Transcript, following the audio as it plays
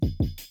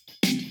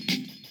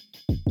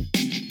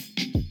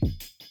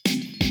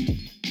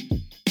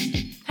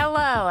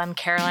Hello, I'm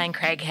Caroline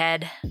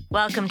Craighead.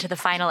 Welcome to the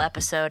final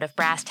episode of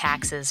Brass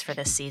Taxes for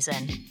this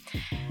season.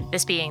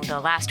 This being the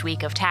last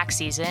week of tax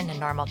season in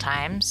normal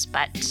times,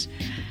 but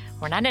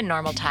we're not in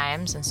normal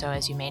times, and so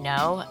as you may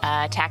know,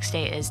 tax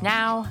day is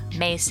now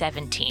May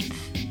 17th.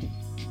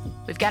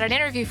 We've got an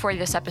interview for you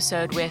this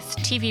episode with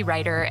TV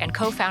writer and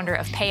co-founder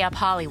of Pay Up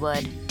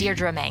Hollywood,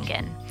 Deirdre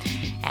Mangan,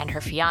 and her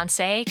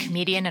fiancé,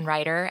 comedian and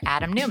writer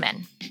Adam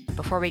Newman.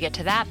 Before we get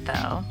to that,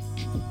 though,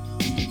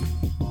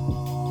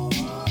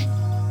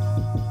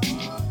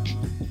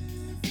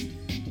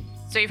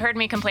 so you've heard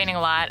me complaining a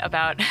lot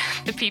about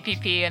the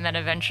PPP, and then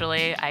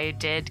eventually I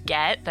did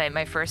get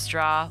my first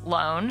draw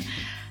loan.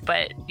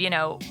 But,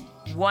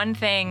 one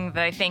thing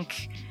that I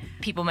think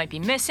people might be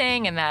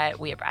missing and that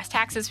we at Brass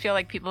Taxes feel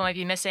like people might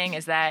be missing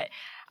is that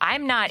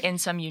I'm not in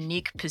some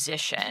unique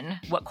position.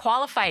 What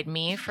qualified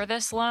me for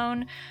this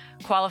loan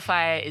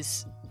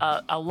qualifies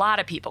a lot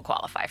of people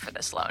qualify for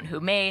this loan who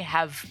may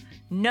have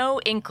no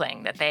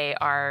inkling that they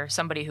are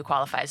somebody who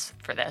qualifies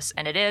for this.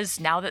 And it is,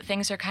 now that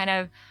things are kind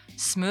of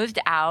smoothed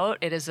out,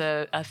 it is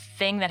a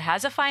thing that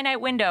has a finite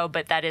window,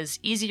 but that is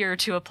easier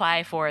to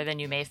apply for than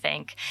you may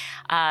think.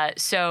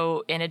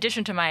 So in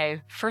addition to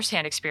my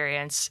firsthand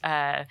experience,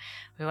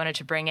 we wanted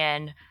to bring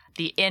in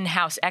the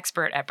in-house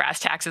expert at Brass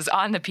Taxes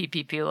on the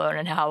PPP loan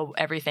and how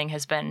everything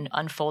has been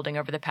unfolding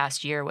over the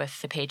past year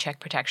with the Paycheck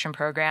Protection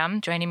Program.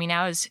 Joining me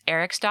now is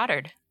Eric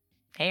Stoddard.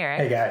 Hey, Eric.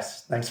 Hey,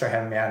 guys. Thanks for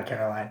having me on,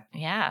 Caroline.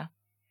 Yeah.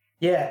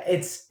 Yeah,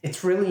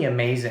 it's really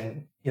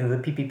amazing. The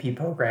PPP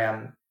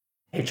program,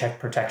 Paycheck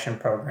Protection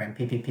Program,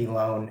 PPP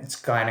loan, it's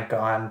kind of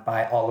gone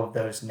by all of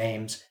those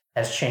names,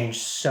 has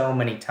changed so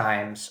many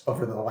times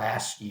over the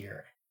last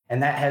year.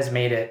 And that has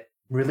made it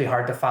really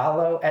hard to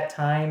follow at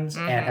times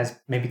and has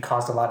maybe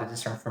caused a lot of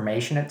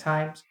disinformation at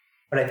times.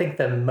 But I think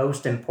the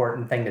most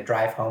important thing to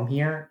drive home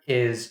here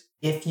is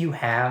if you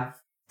have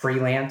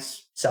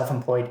freelance,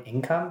 self-employed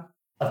income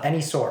of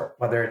any sort,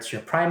 whether it's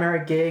your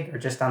primary gig or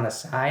just on the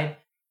side,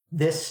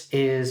 this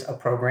is a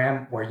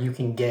program where you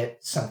can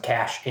get some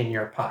cash in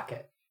your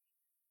pocket.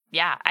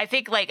 Yeah, I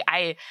think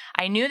I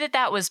knew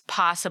that was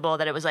possible,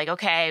 that it was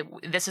okay,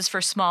 this is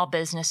for small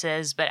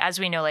businesses. But as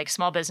we know,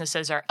 small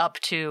businesses are up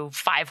to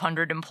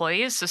 500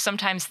 employees. So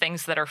sometimes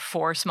things that are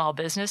for small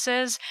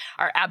businesses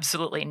are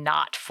absolutely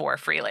not for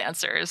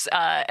freelancers.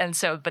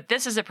 But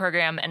this is a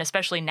program, and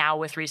especially now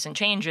with recent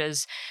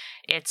changes,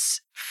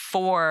 it's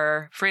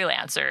for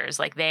freelancers.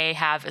 They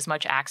have as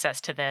much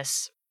access to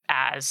this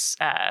as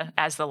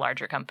the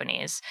larger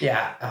companies.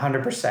 Yeah,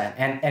 100%.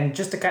 And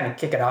just to kind of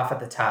kick it off at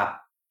the top,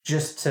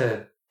 just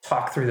to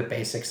talk through the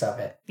basics of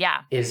it.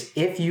 Yeah. Is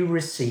if you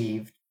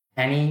received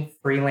any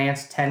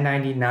freelance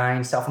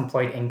 1099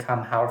 self-employed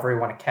income, however you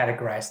want to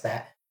categorize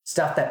that,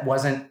 stuff that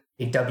wasn't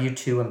a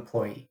W-2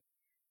 employee,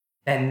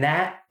 then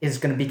that is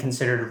going to be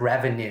considered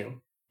revenue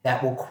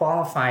that will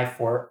qualify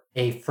for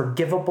a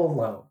forgivable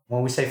loan.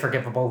 When we say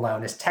forgivable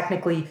loan, is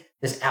technically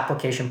this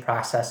application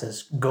process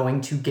is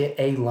going to get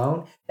a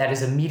loan that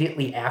is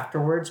immediately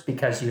afterwards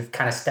because you've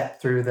kind of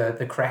stepped through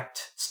the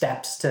correct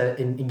steps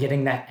in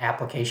getting that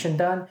application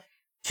done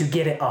to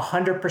get it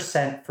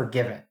 100%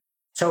 forgiven.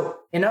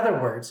 So in other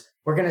words,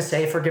 we're going to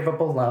say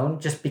forgivable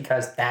loan just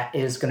because that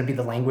is going to be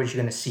the language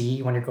you're going to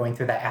see when you're going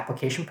through that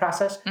application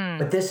process.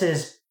 But this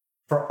is,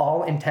 for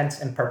all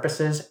intents and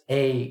purposes,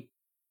 a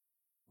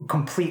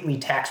completely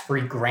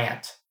tax-free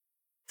grant,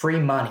 free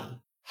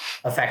money,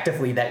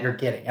 effectively, that you're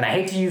getting. And I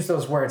hate to use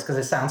those words because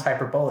it sounds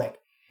hyperbolic,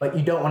 but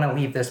you don't want to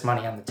leave this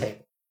money on the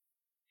table.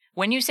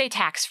 When you say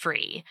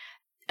tax-free,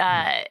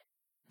 that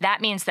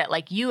means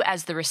that you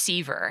as the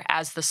receiver,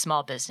 as the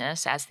small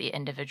business, as the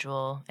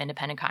individual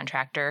independent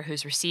contractor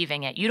who's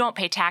receiving it, you don't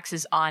pay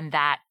taxes on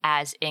that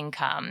as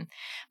income.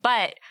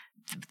 But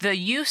the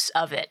use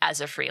of it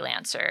as a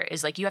freelancer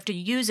is you have to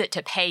use it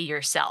to pay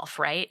yourself,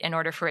 right? In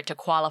order for it to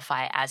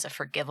qualify as a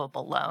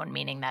forgivable loan,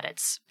 meaning that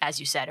it's, as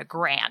you said, a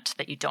grant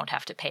that you don't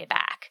have to pay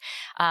back.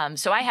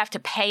 So I have to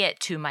pay it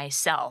to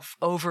myself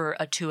over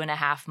a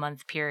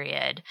 2.5-month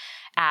period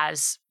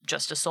as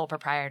just a sole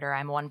proprietor.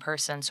 I'm one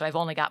person, so I've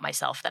only got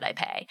myself that I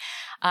pay.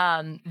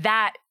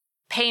 That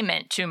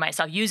payment to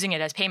myself, using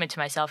it as payment to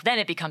myself, then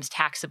it becomes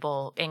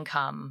taxable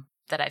income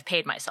that I've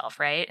paid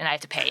myself, right? And I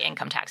have to pay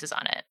income taxes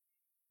on it.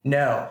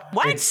 No.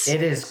 What?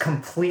 It is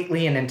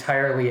completely and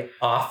entirely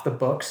off the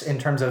books in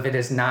terms of it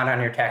is not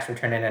on your tax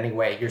return in any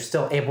way. You're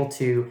still able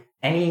to,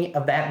 any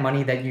of that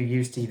money that you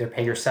use to either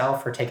pay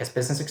yourself or take as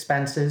business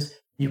expenses,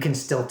 you can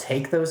still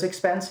take those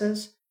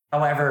expenses.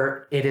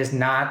 However, it is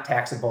not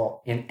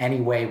taxable in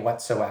any way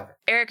whatsoever.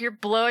 Eric, you're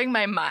blowing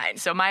my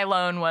mind. So my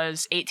loan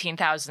was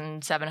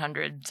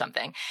 $18,700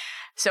 something.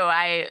 So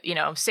I,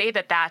 say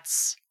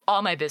that's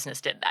all my business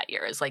did that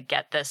year is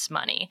get this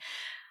money.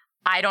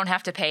 I don't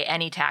have to pay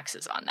any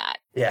taxes on that.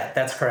 Yeah,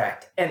 that's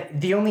correct.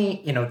 And the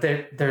only,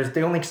 there's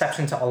the only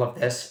exception to all of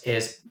this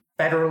is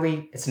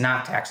federally, it's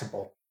not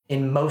taxable.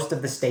 In most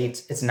of the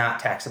states, it's not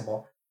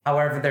taxable.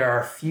 However, there are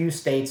a few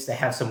states that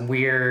have some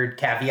weird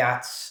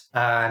caveats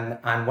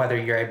on whether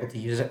you're able to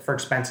use it for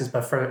expenses.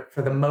 But for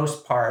the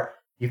most part,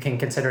 you can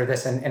consider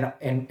this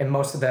in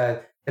most of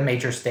the the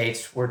major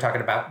states, we're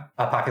talking about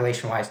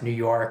population-wise, New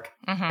York,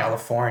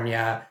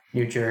 California,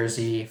 New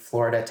Jersey,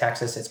 Florida,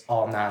 Texas, it's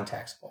all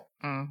non-taxable.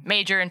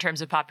 Major in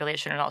terms of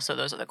population, and also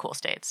those are the cool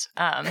states.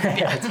 No,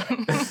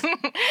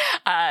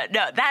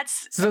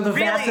 that's so the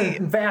really...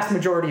 vast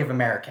majority of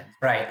Americans,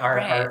 right,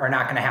 are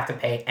not going to have to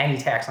pay any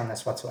tax on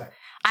this whatsoever.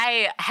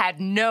 I had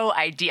no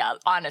idea,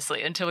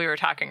 honestly, until we were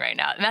talking right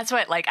now. And that's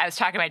what, like, I was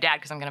talking to my dad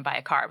because I'm going to buy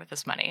a car with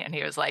this money. And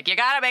he was like, you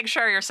got to make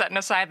sure you're setting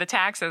aside the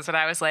taxes. And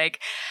I was like,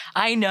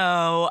 I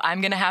know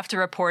I'm going to have to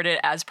report it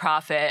as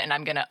profit and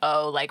I'm going to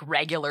owe like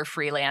regular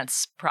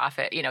freelance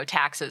profit,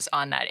 taxes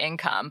on that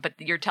income. But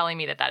you're telling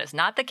me that that is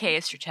not the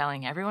case. You're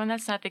telling everyone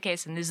that's not the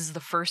case. And this is the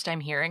first I'm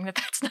hearing that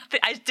that's not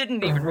I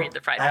didn't even read the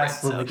fine print.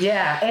 Absolutely. So.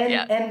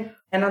 Yeah.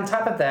 And on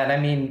top of that, I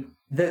mean,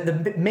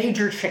 the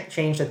major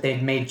change that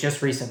they've made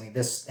just recently,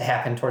 this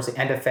happened towards the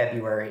end of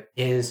February,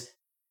 is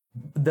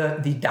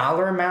the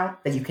dollar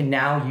amount that you can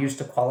now use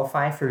to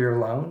qualify for your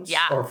loans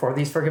or for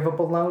these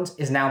forgivable loans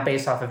is now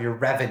based off of your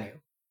revenue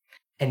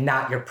and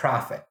not your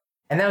profit.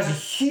 And that was a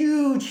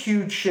huge,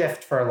 huge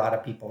shift for a lot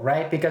of people,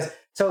 right? Because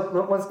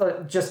so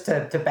let's just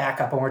to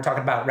back up when we're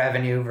talking about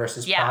revenue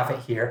versus profit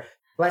here.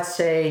 Let's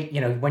say,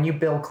 when you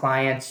bill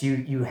clients,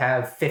 you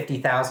have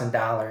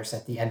 $50,000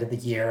 at the end of the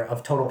year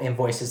of total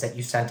invoices that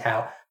you sent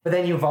out. But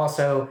then you've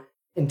also,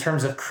 in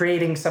terms of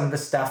creating some of the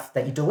stuff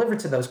that you delivered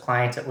to those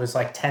clients, it was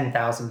like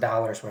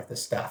 $10,000 worth of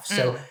stuff.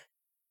 So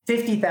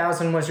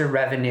 $50,000 was your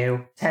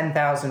revenue,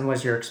 $10,000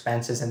 was your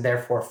expenses, and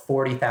therefore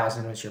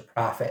 $40,000 was your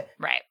profit.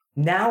 Right.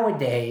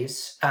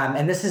 Nowadays,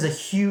 and this is a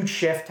huge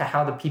shift to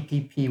how the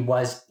PPP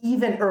was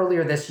even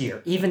earlier this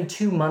year, even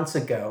 2 months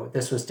ago,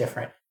 this was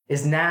different,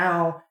 is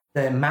now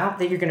the amount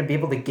that you're going to be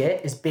able to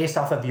get is based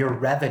off of your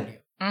revenue,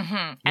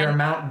 your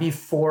amount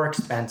before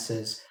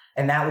expenses.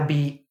 And that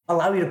will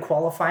allow you to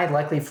qualify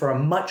likely for a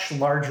much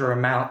larger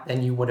amount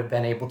than you would have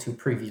been able to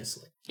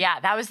previously. Yeah,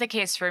 that was the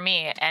case for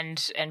me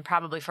and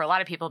probably for a lot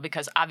of people,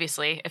 because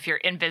obviously if you're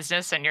in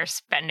business and you're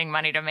spending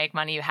money to make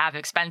money, you have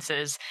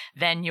expenses,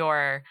 then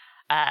your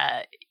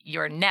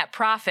net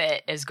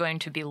profit is going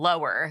to be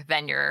lower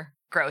than your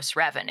gross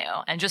revenue.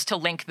 And just to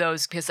link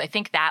those, because I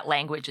think that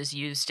language is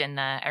used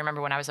I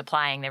remember when I was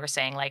applying, they were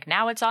saying like,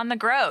 now it's on the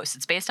gross,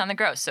 it's based on the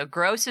gross. So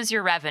gross is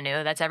your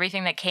revenue. That's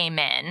everything that came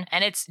in.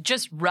 And it's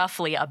just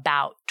roughly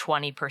about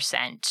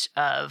 20%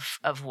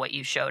 of what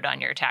you showed on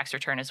your tax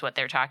return is what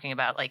they're talking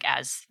about, like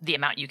as the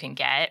amount you can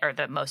get or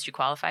the most you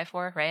qualify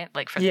for, right?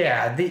 Like for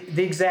the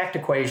exact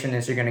equation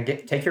is you're going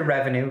to take your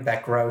revenue,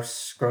 that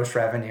gross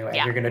revenue, and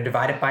you're going to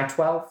divide it by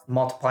 12,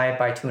 multiply it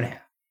by 2.5.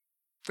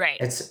 Right.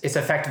 It's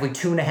effectively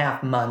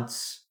 2.5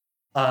 months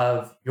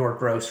of your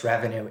gross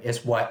revenue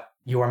is what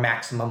your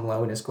maximum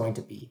loan is going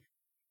to be.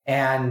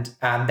 And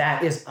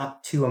that is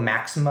up to a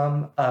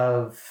maximum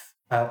of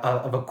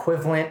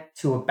equivalent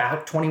to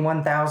about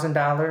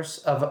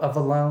 $21,000 of a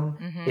loan.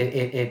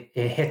 It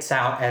hits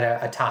out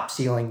at a top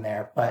ceiling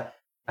there. But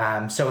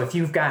so if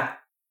you've got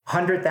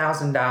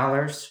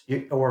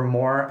 $100,000 or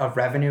more of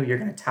revenue, you're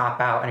going to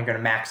top out and you're going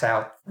to max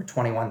out for a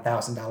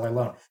 $21,000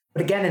 loan.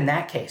 But again, in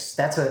that case,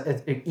 that's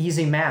an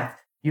easy math.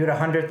 You had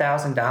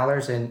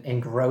 $100,000 in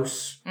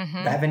gross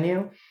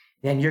revenue,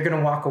 then you're going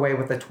to walk away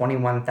with a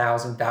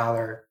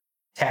 $21,000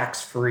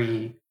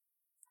 tax-free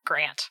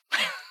grant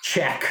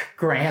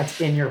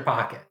in your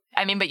pocket.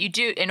 I mean, but you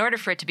do, in order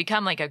for it to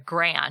become like a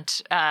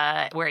grant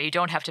where you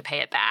don't have to pay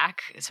it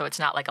back, so it's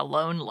not like a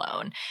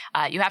loan,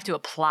 you have to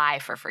apply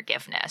for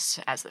forgiveness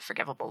as the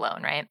forgivable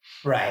loan, right?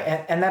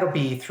 Right. And that'll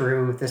be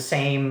through the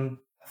same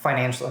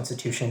financial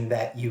institution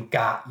that you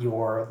got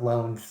your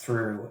loan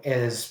through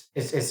is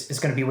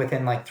going to be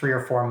within like 3 or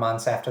 4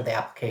 months after the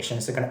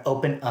application. So they're going to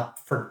open up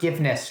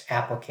forgiveness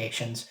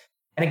applications.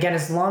 And again,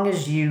 as long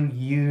as you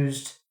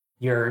used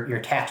your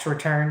tax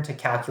return to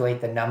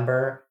calculate the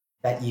number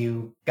that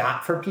you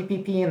got for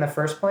PPP in the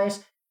first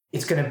place,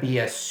 it's going to be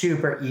a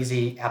super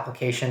easy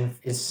application.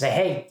 Is to say,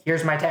 hey,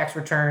 here's my tax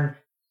return.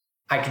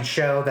 I can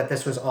show that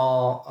this was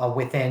all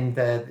within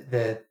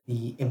the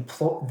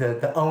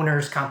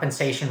owner's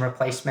compensation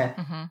replacement,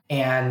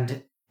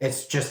 and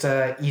it's just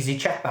a easy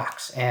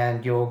checkbox,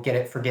 and you'll get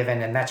it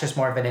forgiven. And that's just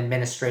more of an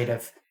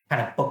administrative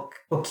kind of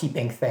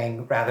bookkeeping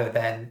thing rather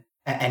than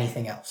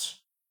anything else.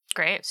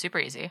 Great. Super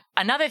easy.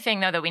 Another thing,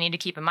 though, that we need to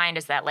keep in mind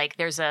is that, like,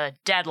 there's a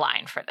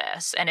deadline for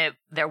this. And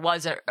there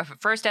was a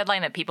first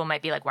deadline that people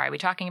might be like, why are we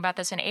talking about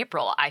this in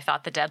April? I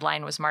thought the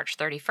deadline was March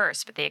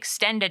 31st, but they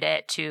extended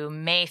it to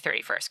May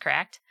 31st,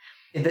 correct?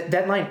 The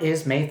deadline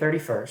is May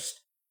 31st.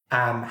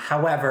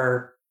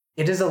 However,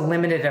 it is a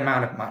limited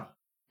amount of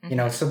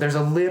money. So there's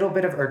a little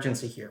bit of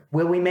urgency here.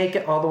 Will we make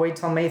it all the way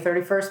till May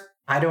 31st?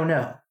 I don't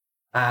know.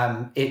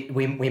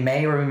 We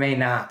may or we may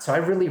not. So I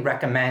really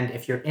recommend,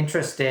 if you're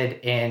interested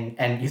in,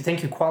 and you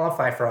think you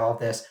qualify for all of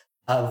this,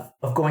 of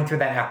going through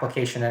that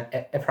application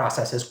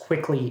process as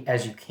quickly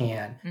as you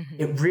can.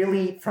 It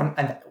really,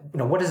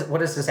 what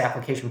does this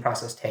application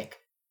process take?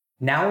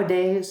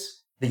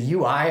 Nowadays, the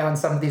UI on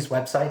some of these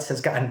websites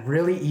has gotten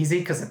really easy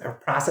because they're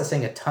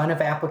processing a ton of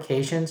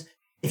applications.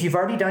 If you've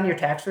already done your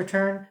tax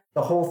return,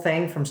 the whole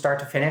thing from start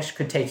to finish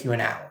could take you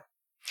an hour.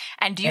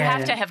 And do you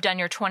have to have done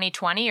your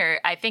 2020, or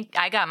I think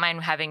I got mine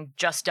having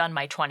just done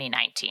my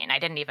 2019. I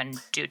didn't even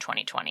do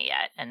 2020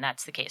 yet. And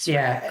that's the case for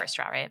the first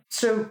draw, right?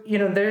 So,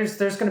 there's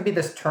going to be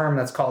this term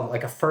that's called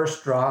like a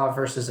first draw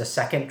versus a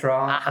second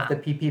draw of the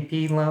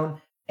PPP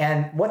loan.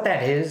 And what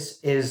that is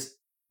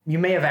you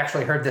may have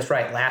actually heard this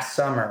right. Last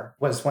summer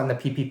was when the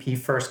PPP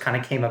first kind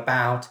of came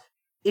about.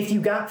 If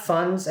you got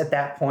funds at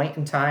that point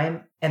in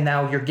time, and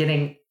now you're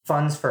getting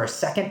funds for a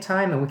second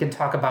time, and we can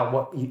talk about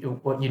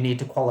what you need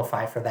to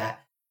qualify for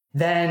that,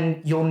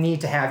 then you'll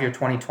need to have your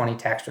 2020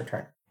 tax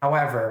return.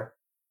 However,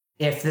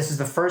 if this is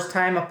the first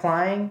time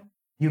applying,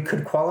 you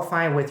could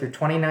qualify with your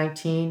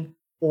 2019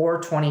 or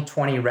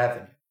 2020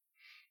 revenue.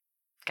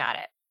 Got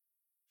it.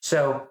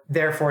 So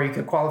therefore, you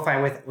could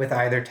qualify with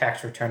either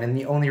tax return. And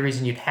the only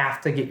reason you'd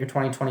have to get your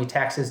 2020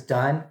 taxes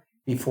done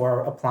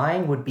before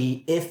applying would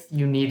be if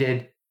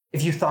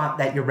you thought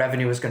that your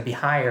revenue was going to be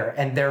higher,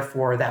 and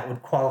therefore that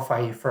would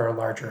qualify you for a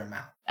larger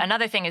amount.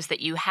 Another thing is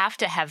that you have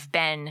to have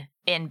been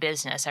in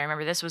business. I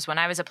remember this was when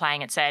I was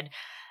applying, it said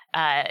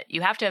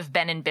you have to have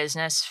been in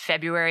business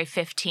February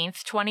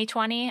 15th,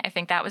 2020. I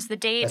think that was the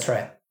date. That's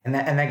right.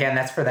 And again,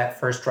 that's for that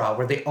first draw,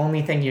 where the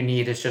only thing you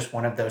need is just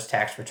one of those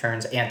tax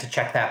returns and to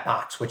check that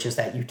box, which is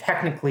that you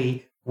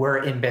technically were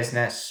in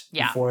business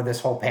before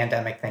this whole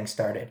pandemic thing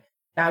started.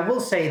 Now, I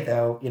will say,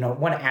 though,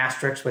 one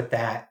asterisk with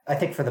that, I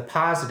think for the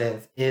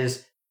positive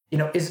is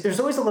there's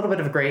always a little bit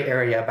of a gray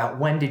area about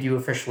when did you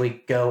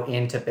officially go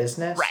into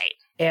business. Right.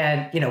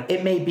 And,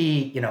 it may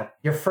be,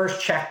 your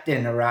first check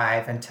didn't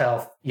arrive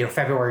until,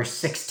 February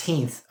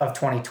 16th of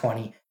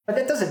 2020. But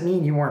that doesn't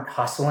mean you weren't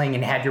hustling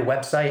and had your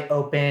website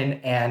open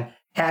and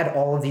had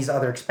all of these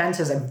other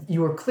expenses. And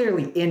you were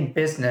clearly in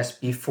business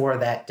before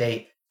that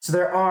date. So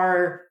there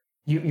are,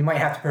 you might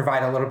have to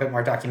provide a little bit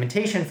more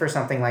documentation for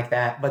something like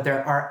that, but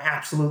there are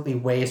absolutely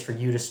ways for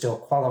you to still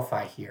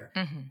qualify here.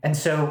 Mm-hmm. And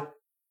so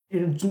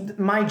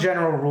my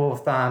general rule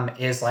of thumb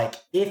is like,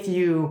 if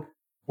you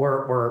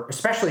were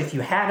especially if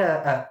you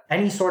had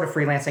any sort of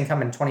freelance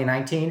income in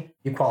 2019,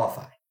 you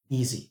qualify.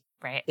 Easy.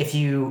 Right. If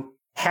you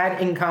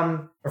had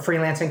income or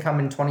freelance income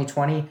in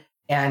 2020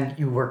 and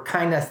you were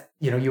kind of,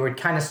 you had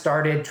kind of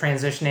started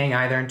transitioning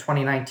either in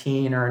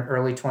 2019 or in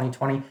early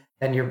 2020,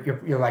 then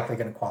you're likely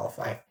going to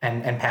qualify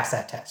and pass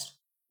that test.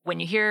 When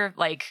you hear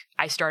like,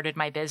 I started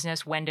my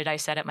business, when did I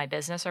set up my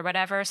business or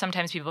whatever?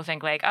 Sometimes people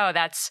think like, oh,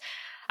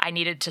 I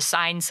needed to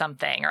sign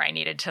something or I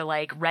needed to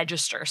like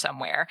register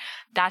somewhere.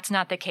 That's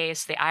not the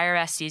case. The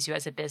IRS sees you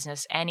as a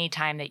business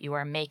anytime that you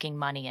are making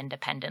money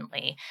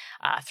independently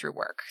through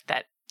work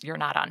that you're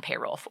not on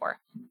payroll for.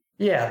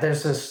 Yeah,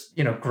 there's this,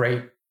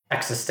 great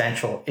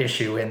existential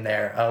issue in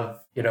there of,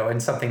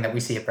 and something that we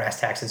see at Brass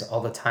Taxes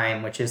all the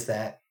time, which is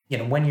that,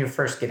 when you're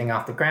first getting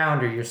off the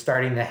ground or you're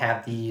starting to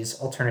have these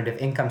alternative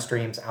income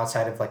streams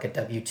outside of like a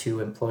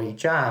W-2 employee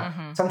job,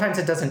 sometimes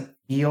it doesn't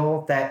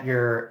feel that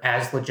you're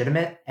as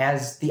legitimate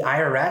as the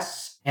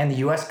IRS and the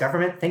US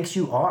government thinks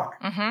you are.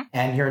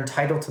 And you're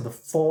entitled to the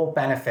full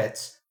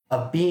benefits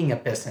of being a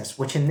business,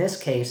 which in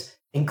this case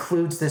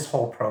includes this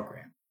whole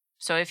program.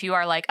 So if you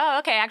are like, oh,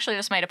 okay, actually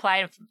this might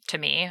apply to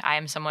me, I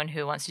am someone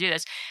who wants to do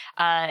this,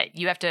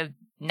 you have to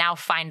now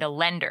find a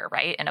lender,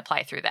 right? And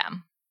apply through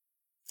them.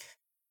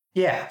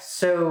 Yeah.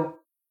 So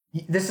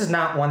this is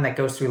not one that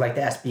goes through like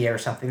the SBA or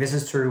something. This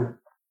is through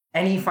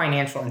any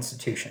financial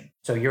institution.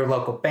 So your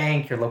local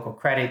bank, your local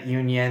credit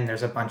union,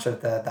 there's a bunch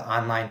of the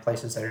online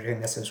places that are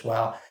doing this as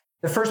well.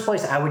 The first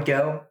place I would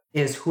go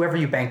is whoever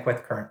you bank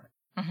with currently,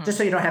 just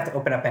so you don't have to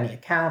open up any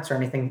accounts or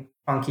anything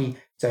funky.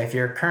 So if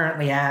you're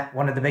currently at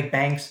one of the big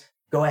banks,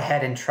 go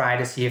ahead and try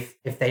to see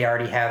if they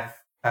already have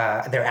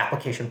their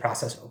application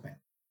process open.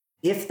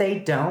 If they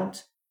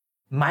don't,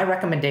 my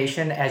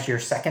recommendation as your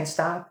second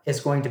stop is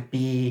going to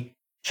be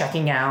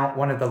checking out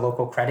one of the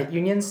local credit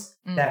unions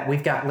that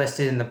we've got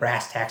listed in the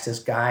Brass Taxes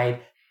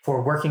guide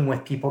for working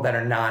with people that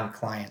are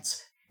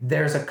non-clients.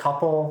 There's a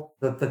couple,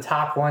 the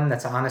top one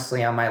that's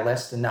honestly on my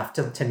list, enough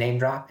to name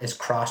drop, is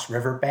Cross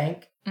River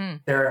Bank.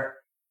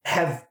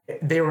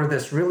 They were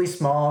this really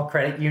small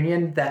credit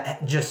union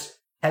that just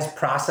has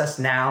processed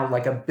now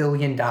like $1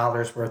 billion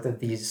worth of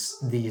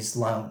these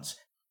loans.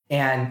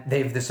 And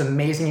they've this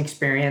amazing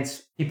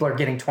experience. People are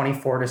getting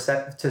 24 to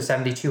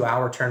 72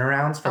 hour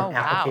turnarounds from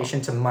application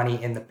to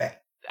money in the bank.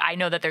 I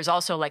know that there's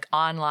also like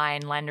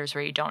online lenders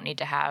where you don't need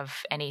to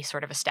have any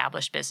sort of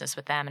established business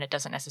with them, and it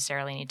doesn't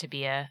necessarily need to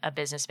be a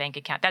business bank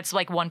account. That's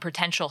like one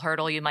potential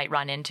hurdle you might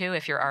run into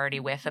if you're already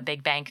with a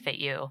big bank that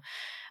you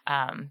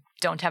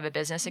don't have a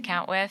business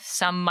account with.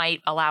 Some might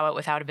allow it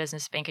without a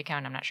business bank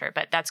account. I'm not sure,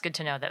 but that's good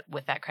to know that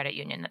with that credit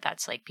union,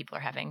 that's like people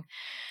are having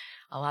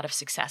a lot of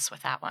success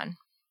with that one.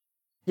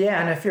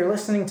 Yeah, and if you're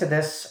listening to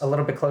this a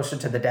little bit closer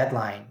to the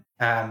deadline,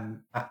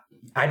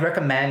 I'd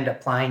recommend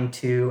applying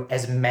to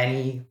as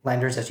many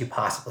lenders as you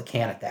possibly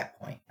can at that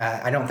point.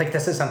 I don't think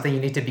this is something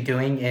you need to be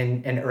doing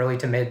in early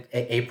to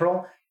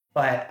mid-April,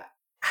 but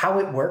how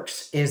it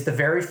works is the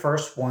very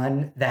first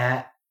one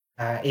that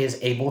is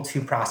able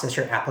to process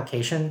your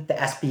application, the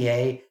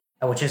SBA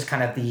which is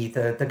kind of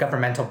the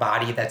governmental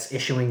body that's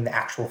issuing the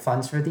actual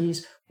funds for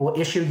these, will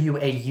issue you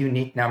a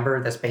unique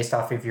number that's based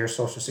off of your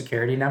social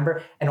security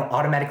number and will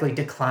automatically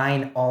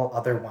decline all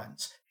other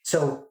ones.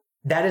 So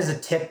that is a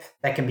tip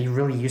that can be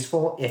really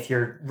useful if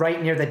you're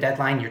right near the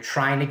deadline, you're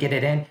trying to get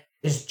it in,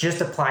 is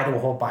just apply to a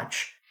whole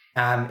bunch.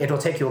 It'll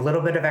take you a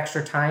little bit of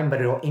extra time, but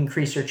it'll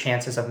increase your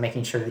chances of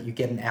making sure that you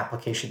get an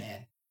application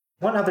in.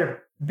 One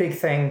other big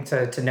thing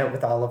to note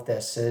with all of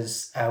this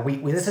is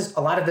this is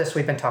a lot of this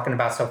we've been talking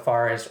about so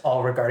far is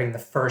all regarding the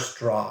first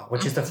draw,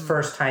 which is the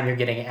first time you're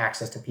getting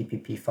access to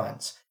PPP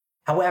funds.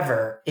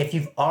 However, if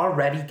you've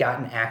already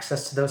gotten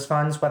access to those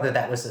funds, whether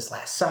that was this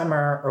last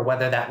summer or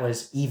whether that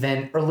was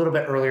even a little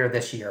bit earlier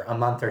this year, a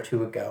month or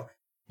two ago,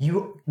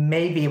 you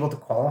may be able to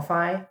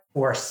qualify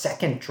for a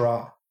second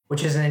draw,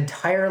 which is an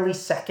entirely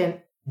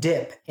second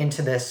dip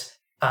into this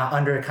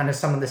under kind of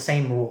some of the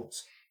same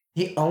rules.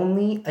 The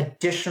only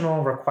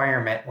additional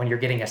requirement when you're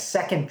getting a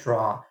second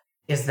draw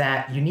is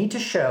that you need to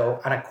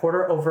show on a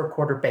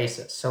quarter-over-quarter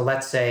basis. So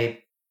let's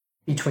say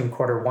between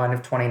quarter one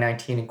of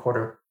 2019 and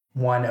quarter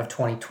one of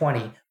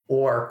 2020,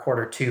 or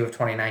quarter two of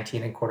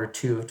 2019 and quarter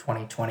two of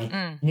 2020,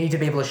 you need to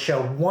be able to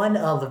show one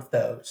of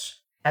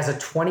those as a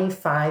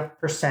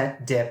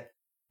 25% dip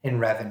in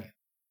revenue.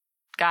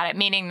 Got it.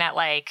 Meaning that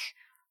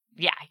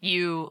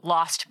you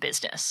lost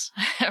business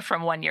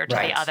from one year to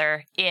the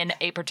other in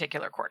a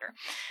particular quarter.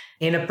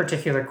 In a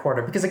particular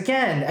quarter. Because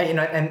again,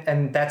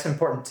 and that's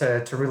important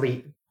to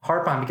really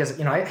harp on, because,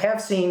 I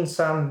have seen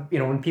some,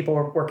 when people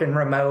were working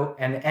remote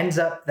and it ends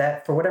up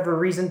that for whatever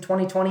reason,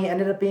 2020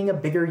 ended up being a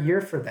bigger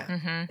year for them.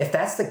 Mm-hmm. If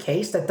that's the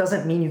case, that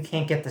doesn't mean you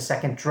can't get the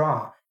second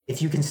draw.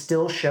 If you can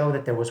still show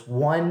that there was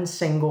one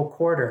single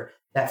quarter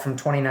that from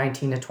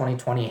 2019 to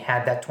 2020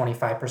 had that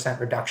 25%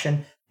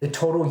 reduction, the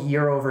total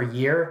year over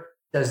year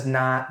does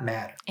not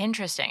matter.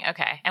 Interesting.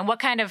 Okay. And what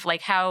kind of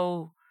what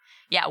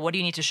do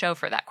you need to show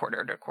for that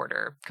quarter to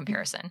quarter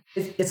comparison?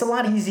 It's a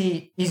lot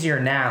easier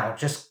now,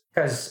 just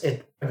because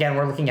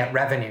we're looking at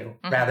revenue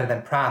rather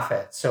than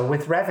profit. So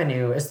with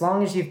revenue, as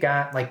long as you've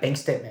got bank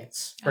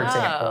statements, for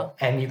example,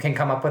 and you can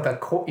come up with a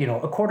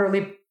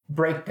quarterly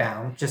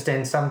breakdown just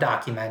in some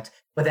document,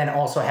 but then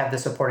also have the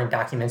supporting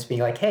documents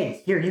being like,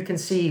 hey, here you can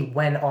see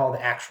when all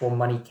the actual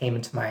money came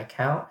into my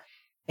account.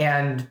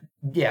 And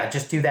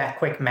just do that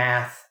quick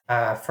math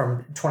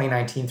from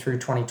 2019 through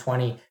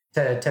 2020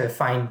 to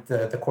find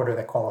the quarter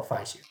that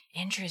qualifies you.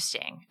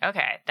 Interesting.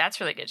 Okay.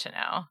 That's really good to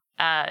know.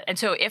 And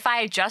so if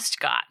I just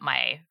got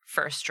my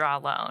first draw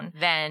loan,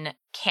 then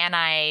can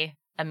I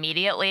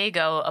immediately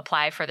go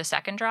apply for the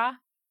second draw?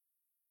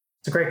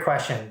 It's a great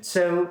question.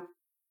 So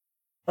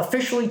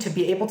officially, to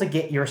be able to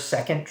get your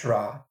second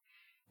draw,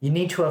 you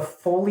need to have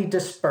fully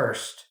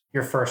dispersed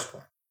your first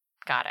one.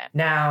 Got it.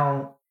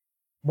 Now,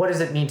 what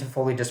does it mean to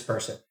fully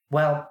disperse it?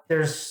 Well,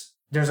 there's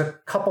a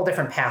couple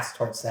different paths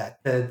towards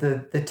that.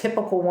 The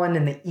typical one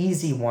and the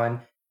easy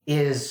one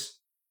is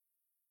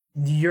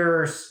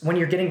when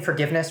you're getting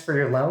forgiveness for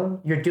your loan,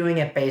 you're doing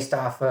it based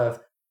off of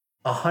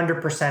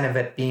 100% of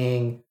it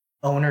being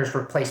owner's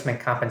replacement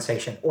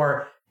compensation,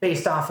 or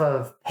based off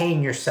of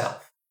paying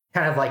yourself,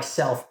 kind of like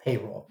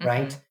self-payroll,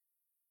 right?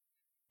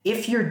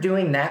 If you're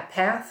doing that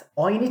path,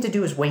 all you need to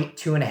do is wait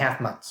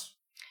 2.5 months.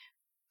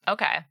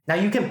 Okay. Now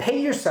you can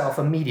pay yourself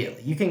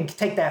immediately. You can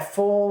take that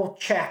full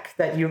check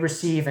that you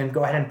receive and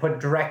go ahead and put it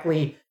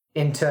directly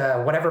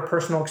into whatever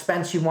personal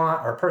expense you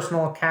want, or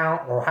personal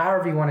account, or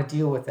however you want to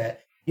deal with it.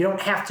 You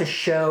don't have to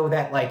show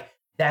that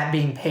that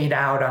being paid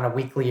out on a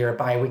weekly or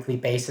bi-weekly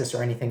basis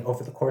or anything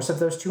over the course of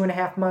those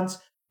 2.5 months.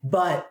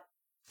 But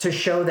to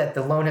show that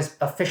the loan has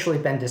officially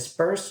been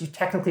dispersed, you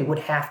technically would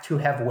have to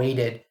have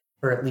waited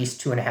for at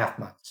least 2.5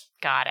 months.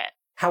 Got it.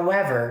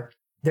 However,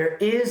 there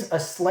is a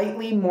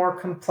slightly more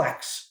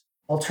complex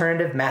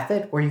alternative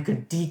method where you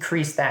could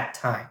decrease that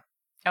time.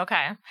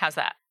 Okay. How's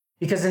that?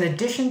 Because in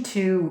addition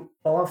to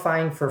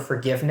qualifying for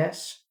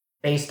forgiveness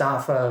based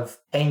off of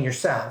paying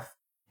yourself,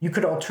 you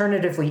could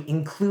alternatively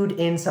include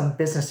in some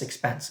business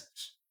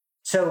expenses.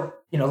 So,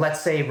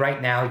 let's say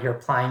right now you're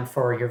applying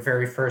for your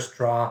very first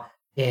draw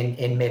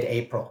in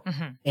mid-April.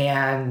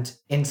 And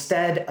and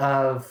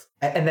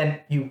then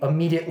you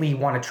immediately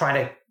want to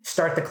try to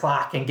start the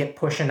clock and get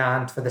pushing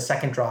on for the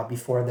second draw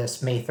before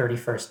this May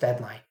 31st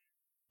deadline.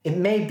 It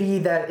may be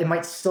that it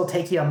might still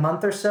take you a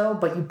month or so,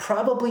 but you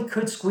probably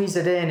could squeeze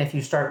it in if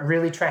you start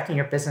really tracking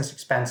your business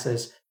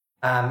expenses.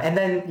 And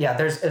then,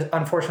 there's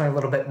unfortunately a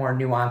little bit more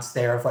nuance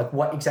there of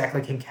what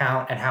exactly can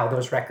count and how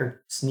those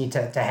records need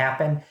to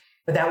happen.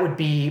 But that would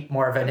be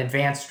more of an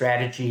advanced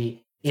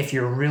strategy if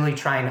you're really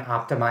trying to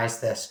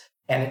optimize this.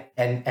 And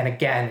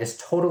again, is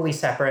totally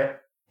separate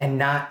and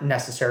not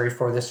necessary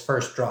for this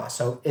first draw.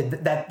 So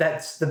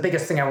that's the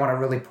biggest thing I want to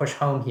really push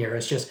home here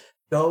is just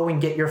go and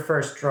get your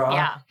first draw.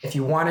 Yeah. If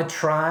you want to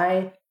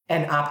try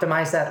and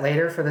optimize that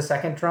later for the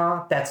second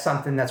draw, that's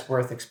something that's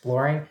worth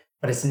exploring.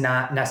 But it's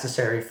not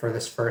necessary for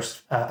this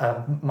first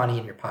money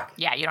in your pocket.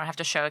 Yeah, you don't have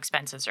to show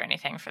expenses or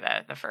anything for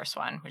the first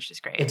one, which is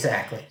great.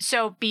 Exactly.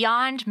 So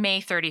beyond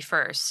May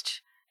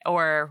 31st,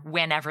 or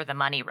whenever the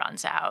money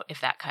runs out,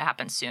 if that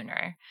happens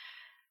sooner,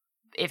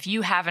 if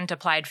you haven't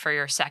applied for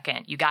your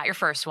second, you got your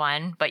first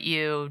one, but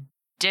you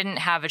didn't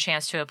have a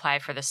chance to apply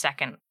for the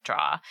second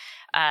draw,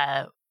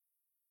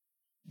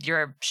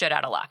 you're shit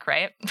out of luck,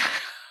 right?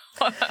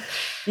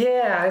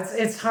 Yeah,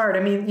 it's hard. I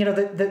mean,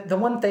 the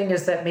one thing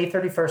is that May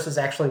 31st is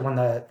actually when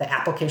the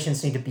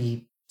applications need to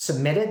be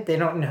submitted. They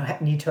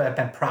don't need to have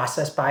been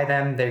processed by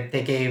them.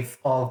 They gave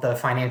all of the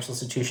financial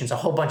institutions a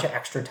whole bunch of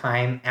extra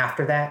time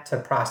after that to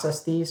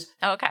process these.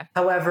 Oh, okay.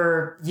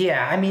 However,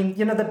 yeah, I mean,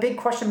 the big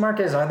question mark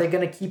is, are they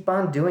going to keep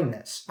on doing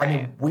this? Right. I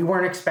mean, we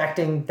weren't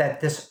expecting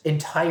that this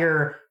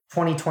entire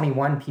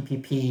 2021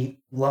 PPP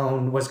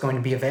loan was going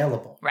to be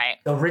available. Right.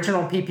 The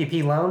original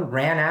PPP loan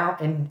ran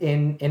out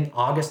in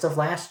August of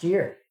last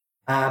year.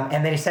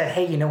 And they said,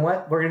 hey, you know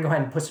what? We're going to go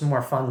ahead and put some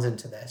more funds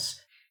into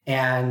this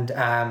and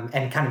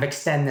kind of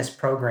extend this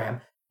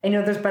program. And,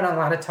 there's been a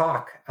lot of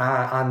talk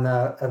on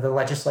the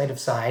legislative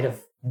side of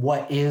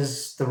what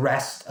is the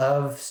rest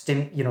of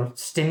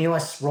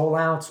stimulus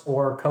rollouts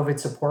or COVID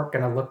support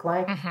going to look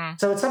like. Mm-hmm.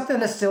 So it's something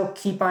to still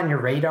keep on your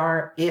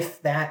radar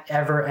if that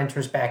ever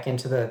enters back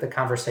into the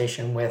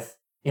conversation with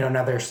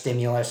another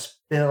stimulus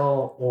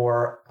bill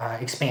or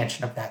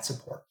expansion of that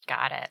support.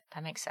 Got it.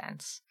 That makes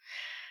sense.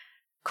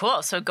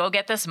 Cool. So go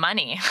get this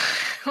money.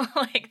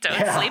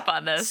 Don't sleep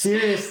on this.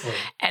 Seriously.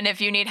 And if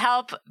you need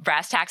help,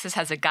 Brass Taxes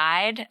has a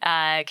guide.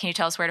 Can you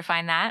tell us where to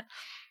find that?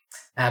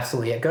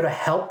 Absolutely. Go to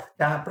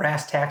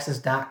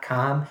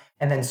help.brasstaxes.com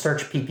and then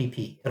search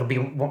PPP. It'll be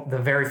the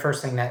very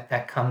first thing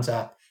that comes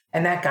up.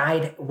 And that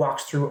guide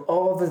walks through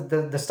all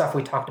the stuff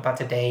we talked about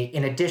today,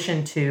 in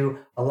addition to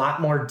a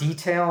lot more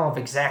detail of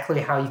exactly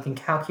how you can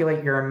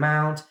calculate your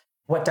amount,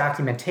 what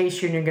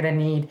documentation you're going to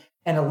need,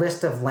 and a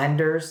list of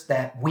lenders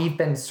that we've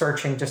been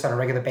searching just on a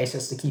regular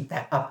basis to keep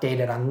that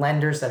updated on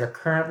lenders that are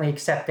currently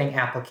accepting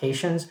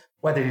applications,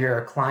 whether you're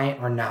a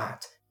client or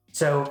not.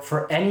 So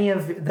for any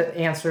of the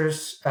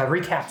answers,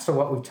 recaps to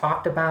what we've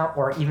talked about,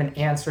 or even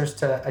answers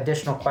to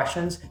additional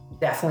questions,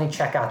 definitely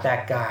check out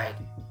that guide.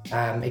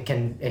 It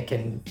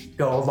can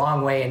go a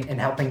long way in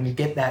helping you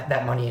get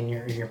that money in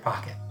your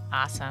pocket.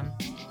 Awesome.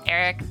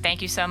 Eric,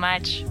 thank you so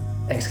much.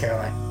 Thanks,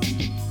 Caroline.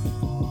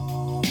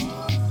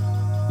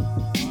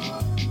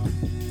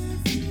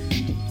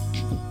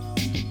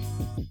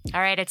 All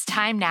right, it's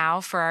time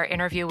now for our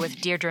interview with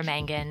Deirdre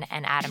Mangan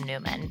and Adam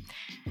Newman.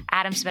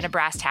 Adam's been a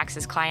Brass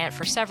Taxes client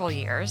for several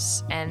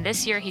years, and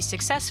this year he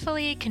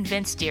successfully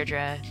convinced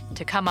Deirdre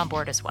to come on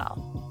board as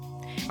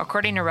well.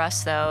 According to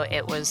Russ, though,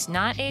 it was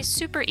not a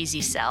super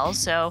easy sell,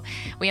 so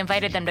we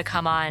invited them to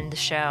come on the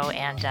show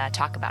and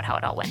talk about how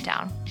it all went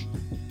down.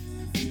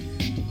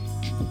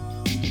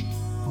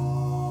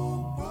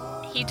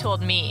 He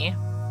told me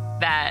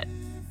that,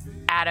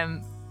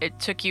 Adam, it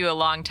took you a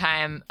long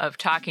time of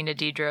talking to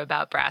Deirdre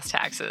about Brass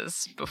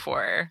Taxes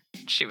before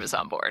she was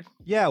on board.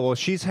 Yeah, well,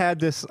 she's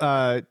had this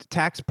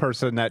tax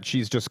person that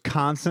she's just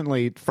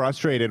constantly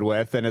frustrated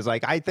with, and is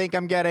like, I think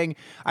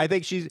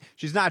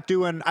she's not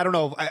doing, I don't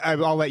know,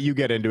 I'll let you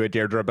get into it,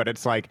 Deirdre, but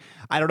it's like,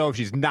 I don't know if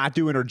she's not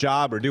doing her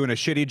job or doing a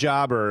shitty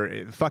job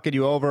or fucking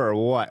you over or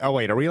what. Oh,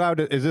 wait, are we allowed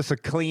to, is this a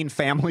clean,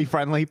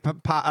 family-friendly,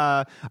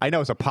 I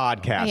know it's a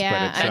podcast,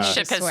 yeah, but it's... That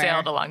ship has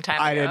sailed a long time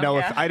ago.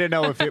 I didn't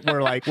know if it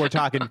were like, we're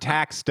talking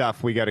tax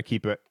stuff, we got to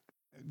keep it.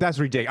 That's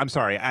ridiculous. I'm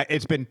sorry.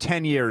 It's been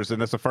 10 years, and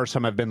that's the first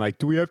time I've been like,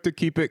 do we have to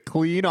keep it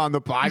clean on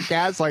the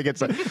podcast? Like it's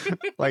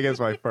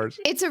my first.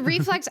 It's a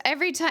reflex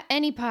every time,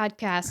 any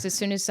podcast, as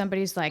soon as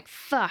somebody's like,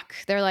 fuck,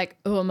 they're like,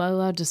 oh, am I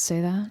allowed to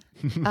say that?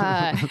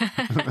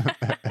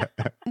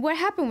 What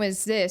happened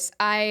was this.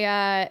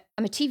 I'm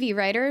a TV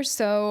writer,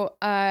 so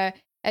at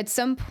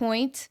some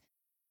point,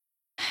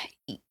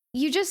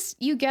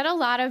 you get a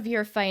lot of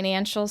your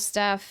financial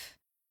stuff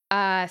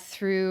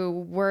through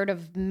word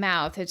of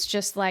mouth. It's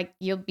just like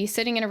you'll be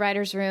sitting in a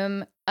writer's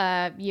room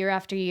year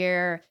after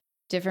year,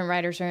 different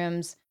writer's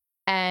rooms,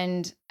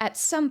 and at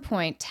some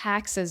point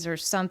taxes or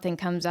something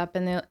comes up,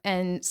 and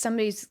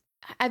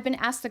I've been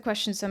asked the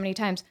question so many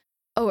times,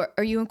 oh,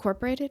 are you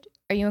incorporated?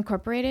 Are you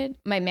incorporated?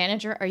 My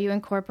manager, are you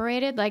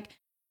incorporated? Like,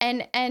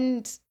 and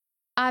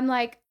I'm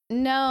like,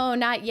 no,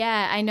 not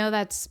yet. I know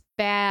that's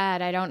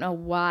bad. I don't know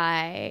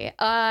why.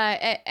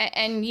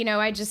 And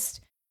I just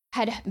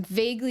had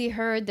vaguely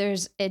heard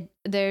it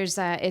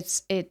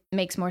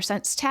makes more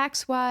sense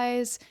tax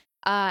wise,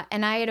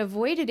 and I had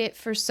avoided it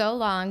for so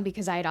long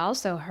because I had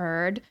also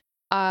heard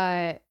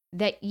that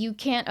you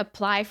can't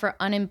apply for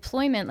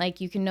unemployment,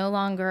 like you can no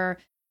longer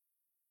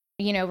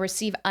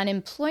receive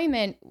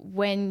unemployment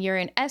when you're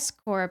an S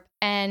corp,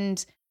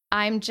 and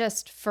I've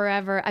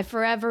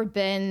forever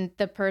been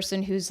the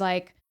person who's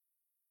like,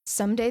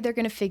 someday they're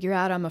going to figure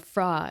out I'm a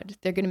fraud.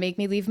 They're going to make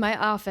me leave my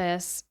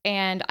office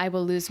and I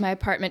will lose my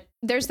apartment.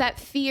 There's that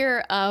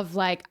fear of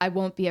like, I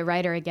won't be a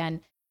writer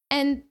again.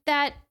 And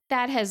that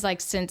has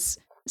like since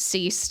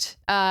ceased.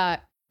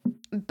 But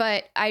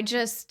I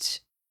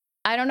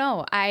don't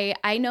know.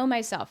 I know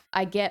myself.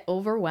 I get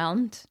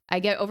overwhelmed.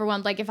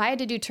 Like if I had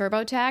to do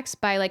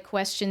TurboTax by like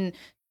question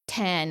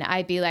 10,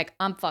 I'd be like,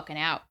 I'm fucking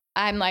out.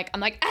 I'm like,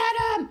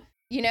 Adam,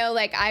 You know,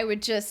 like I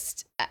would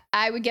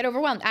get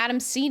overwhelmed.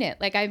 Adam's seen it.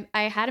 Like I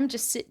had him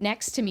just sit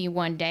next to me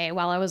one day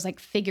while I was like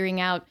figuring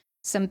out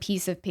some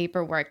piece of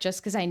paperwork just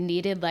because I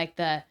needed like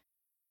the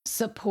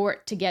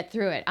support to get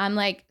through it. I'm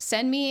like,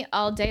 send me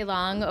all day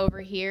long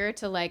over here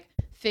to like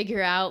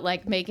figure out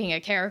like making a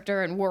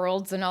character and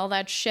worlds and all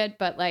that shit.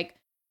 But like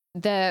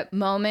the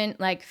moment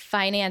like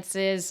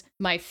finances,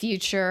 my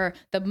future,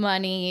 the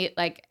money,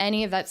 like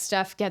any of that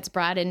stuff gets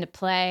brought into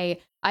play,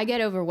 I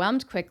get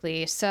overwhelmed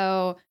quickly.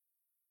 So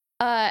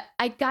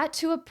I got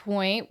to a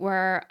point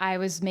where I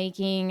was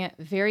making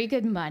very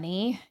good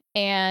money,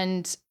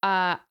 and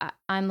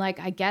I'm like,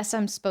 I guess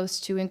I'm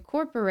supposed to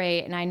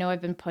incorporate, and I know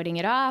I've been putting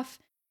it off.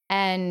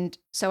 And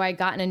so I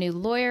got a new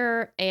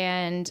lawyer,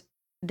 and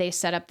they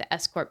set up the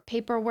S Corp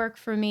paperwork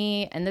for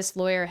me. And this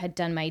lawyer had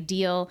done my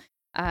deal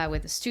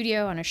with a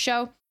studio on a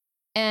show.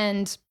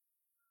 And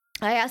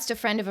I asked a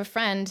friend of a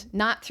friend,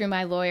 not through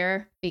my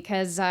lawyer,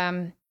 because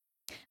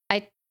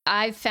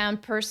I've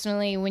found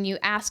personally when you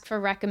ask for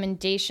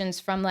recommendations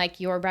from like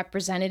your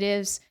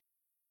representatives,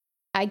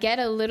 I get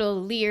a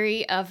little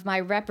leery of who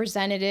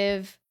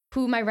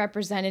my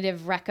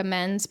representative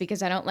recommends,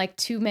 because I don't like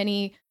too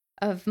many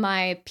of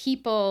my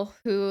people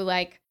who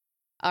like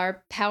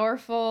are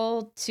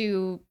powerful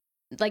to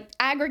like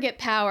aggregate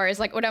power is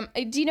like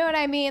do you know what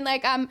I mean?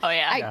 Like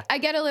I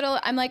get a little,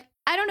 I'm like,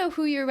 I don't know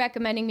who you're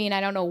recommending me and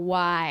I don't know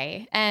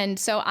why. And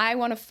so I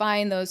want to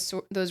find those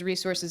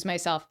resources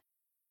myself.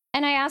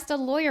 And I asked a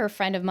lawyer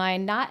friend of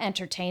mine, not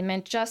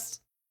entertainment,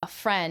 just a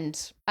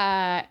friend,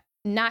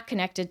 not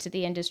connected to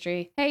the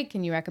industry. Hey,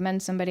 can you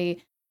recommend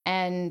somebody?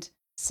 And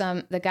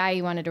the guy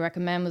he wanted to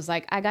recommend was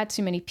like, I got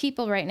too many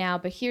people right now,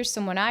 but here's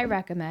someone I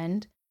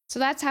recommend. So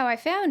that's how I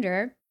found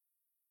her.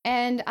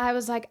 And I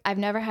was like, I've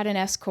never had an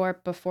S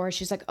Corp before.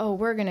 She's like, oh,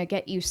 we're going to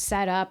get you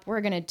set up.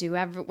 We're going to do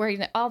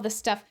all this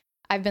stuff.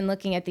 I've been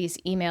looking at these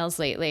emails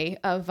lately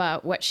of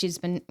what she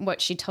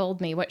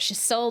told me, what she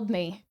sold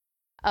me,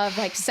 of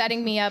like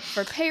setting me up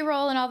for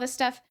payroll and all this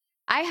stuff.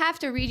 I have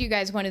to read you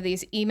guys one of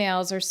these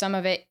emails or some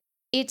of it.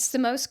 It's the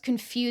most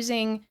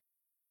confusing.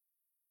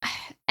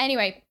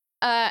 Anyway,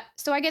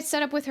 so I get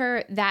set up with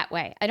her that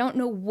way. I don't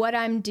know what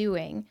I'm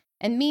doing.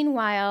 And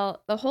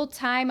meanwhile, the whole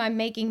time I'm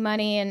making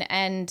money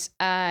and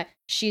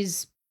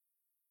she's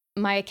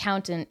my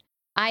accountant.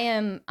 I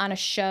am on a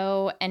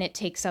show and it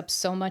takes up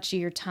so much of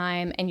your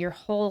time, and your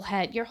whole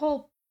head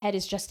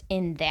is just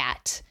in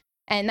that.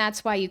 And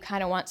that's why you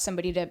kind of want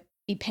somebody to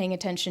be paying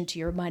attention to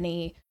your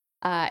money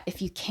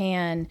if you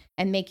can,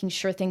 and making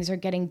sure things are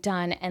getting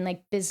done and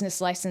like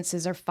business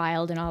licenses are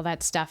filed and all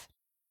that stuff.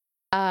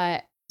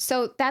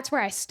 So that's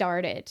where I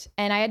started,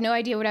 and I had no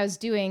idea what I was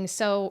doing.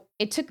 So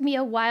it took me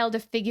a while to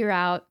figure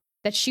out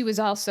that she was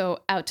also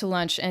out to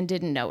lunch and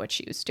didn't know what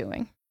she was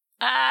doing.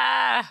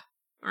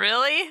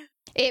 Really?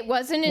 It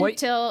wasn't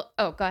until...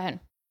 Oh, go ahead.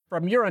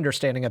 From your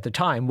understanding at the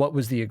time, what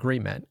was the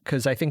agreement?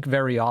 Because I think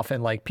very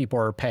often like people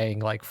are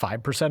paying like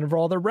 5% of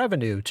all their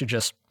revenue to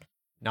just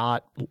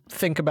not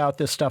think about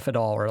this stuff at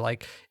all. Or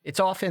like, it's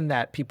often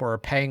that people are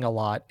paying a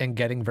lot and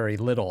getting very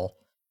little,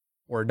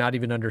 or not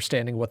even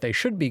understanding what they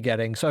should be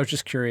getting. So I was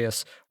just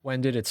curious,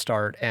 when did it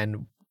start,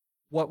 and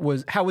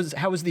how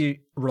was the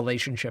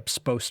relationship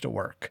supposed to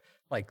work?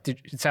 Like,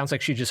 it sounds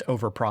like she just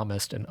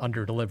overpromised and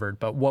underdelivered,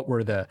 but what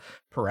were the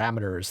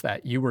parameters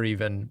that you were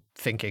even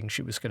thinking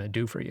she was going to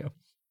do for you?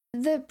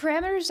 The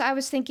parameters I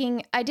was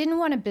thinking, I didn't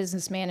want a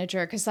business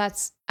manager, because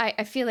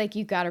I feel like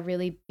you got to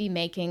really be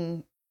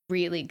making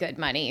really good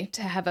money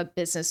to have a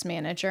business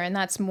manager. And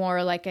that's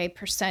more like a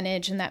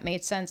percentage. And that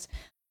made sense.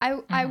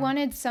 I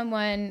wanted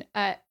someone,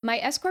 my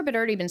S Corp had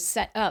already been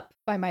set up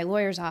by my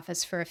lawyer's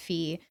office for a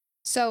fee.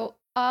 So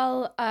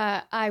all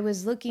I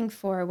was looking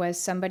for was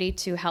somebody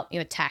to help me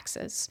with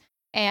taxes.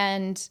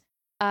 And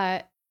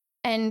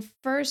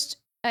first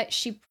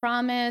she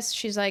promised,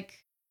 she's like,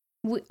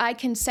 I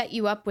can set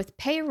you up with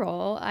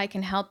payroll. I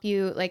can help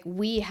you. Like,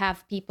 we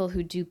have people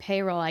who do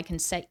payroll. I can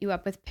set you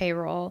up with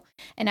payroll.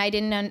 And I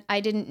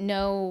didn't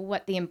know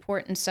what the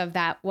importance of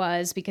that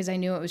was, because I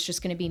knew it was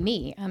just going to be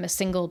me. I'm a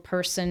single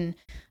person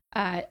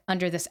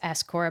under this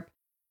S Corp.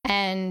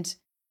 And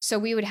so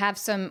we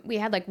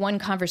had like one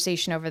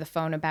conversation over the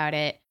phone about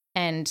it,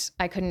 and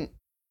I couldn't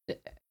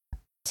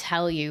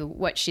tell you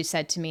what she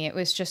said to me. It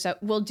was just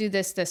we'll do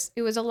this.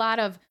 It was a lot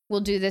of,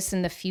 we'll do this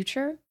in the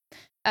future.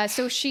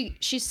 So she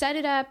set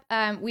it up.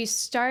 We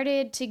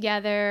started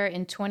together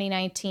in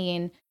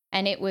 2019,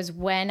 and it was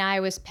when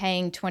I was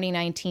paying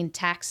 2019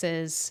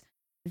 taxes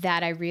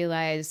that I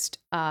realized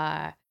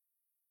the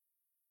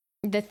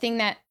thing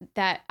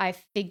that I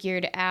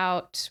figured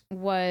out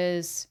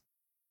was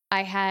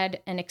I had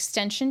an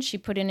extension. She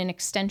put in an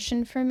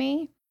extension for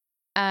me,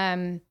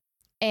 and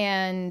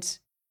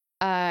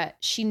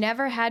she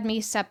never had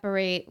me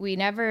separate. We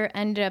never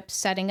ended up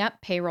setting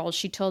up payroll.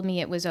 She told me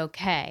it was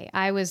okay.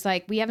 I was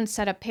like, we haven't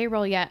set up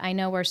payroll yet. I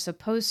know we're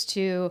supposed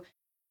to,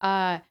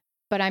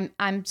 but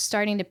I'm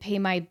starting to pay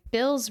my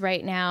bills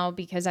right now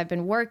because I've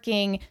been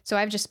working. So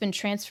I've just been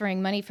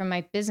transferring money from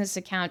my business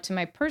account to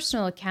my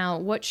personal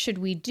account. What should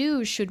we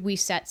do? Should we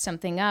set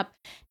something up?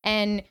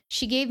 And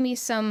she gave me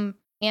some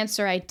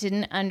answer I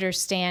didn't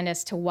understand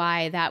as to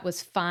why that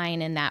was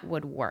fine and that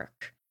would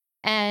work.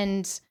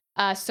 And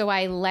so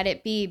I let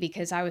it be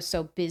because I was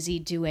so busy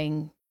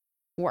doing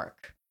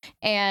work.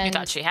 And you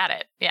thought she had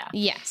it. Yeah.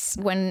 Yes.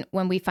 When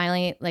we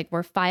finally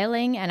were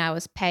filing and I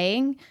was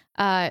paying,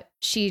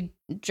 she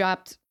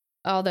dropped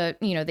all the,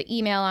 the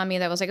email on me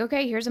that was like,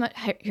 okay,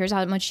 here's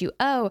how much you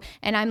owe.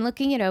 And I'm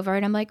looking it over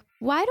and I'm like,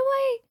 why do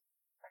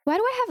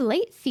I have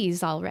late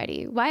fees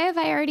already? Why have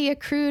I already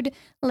accrued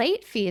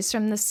late fees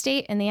from the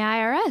state and the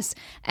IRS?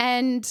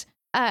 And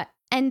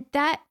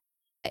that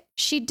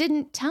she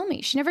didn't tell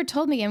me. She never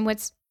told me. And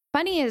what's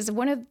funny is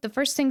one of the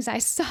first things I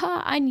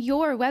saw on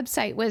your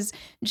website was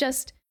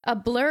just a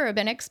blurb,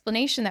 an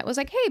explanation that was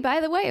like, hey, by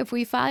the way, if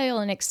we file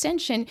an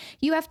extension,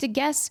 you have to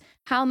guess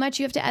how much,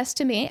 you have to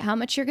estimate how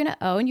much you're going to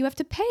owe, and you have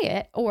to pay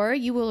it, or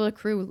you will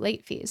accrue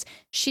late fees.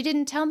 She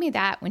didn't tell me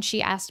that when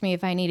she asked me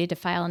if I needed to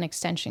file an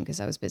extension because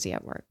I was busy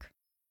at work.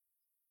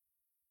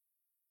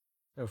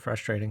 So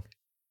frustrating.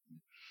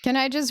 Can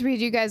I just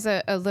read you guys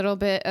a little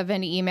bit of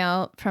an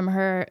email from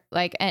her,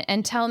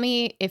 and tell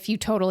me if you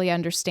totally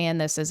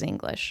understand this as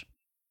English?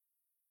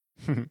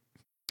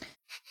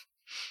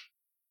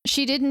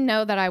 She didn't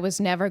know that I was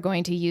never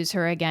going to use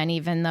her again,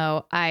 even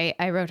though I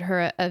wrote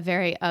her a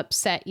very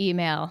upset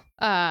email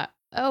a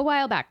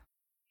while back.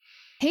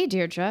 Hey,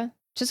 Deirdre,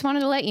 just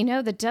wanted to let you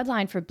know the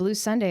deadline for Blue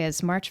Sunday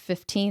is March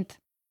 15th.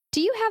 Do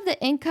you have the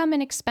income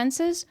and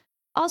expenses?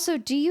 Also,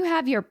 do you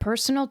have your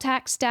personal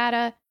tax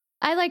data?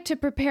 I like to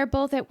prepare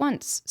both at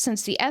once,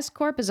 since the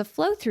S-Corp is a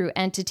flow-through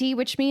entity,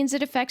 which means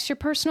it affects your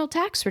personal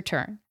tax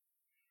return.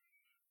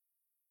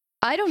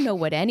 I don't know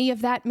what any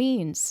of that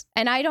means,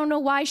 and I don't know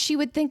why she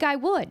would think I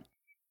would.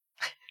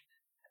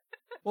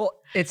 Well,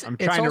 I'm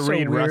trying to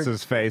read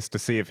Russ's face to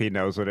see if he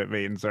knows what it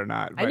means or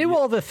not. I knew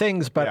all the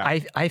things, but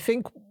yeah. I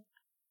think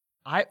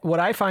what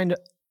I find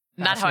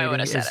not how I would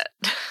have said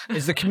it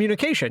is the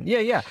communication.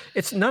 Yeah.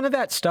 It's none of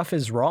that stuff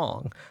is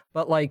wrong,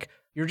 but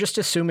you're just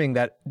assuming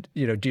that,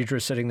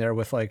 Deirdre's sitting there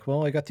with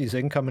well, I got these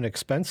income and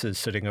expenses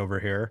sitting over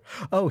here.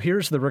 Oh,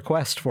 here's the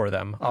request for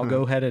them. I'll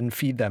go ahead and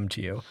feed them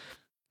to you.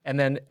 And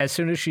then as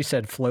soon as she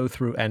said flow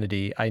through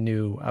entity, I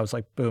was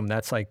like, boom,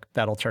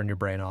 that'll turn your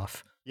brain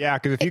off. Yeah,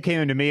 because if you came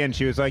into me and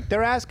she was like,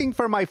 they're asking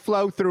for my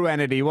flow through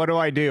entity, what do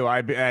I do?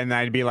 I'd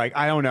be like,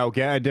 I don't know,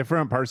 get a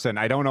different person.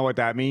 I don't know what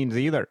that means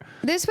either.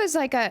 This was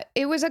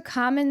a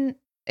common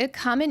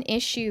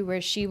issue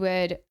where she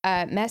would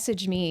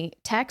message me,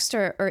 text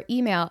or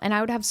email, and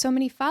I would have so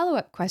many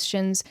follow-up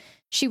questions.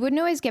 She wouldn't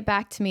always get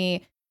back to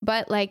me,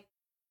 but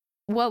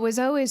what was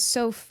always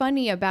so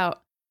funny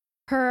about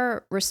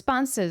her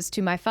responses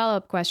to my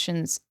follow-up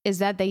questions is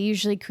that they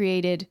usually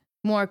created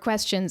more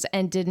questions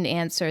and didn't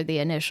answer the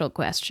initial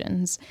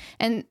questions.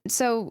 And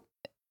so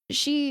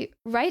she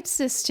writes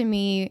this to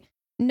me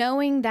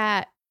knowing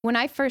that when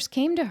I first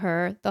came to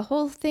her, the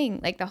whole thing,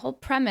 the whole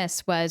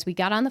premise was we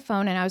got on the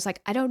phone and I was like,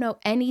 I don't know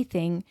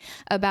anything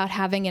about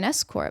having an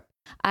S-Corp.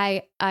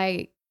 I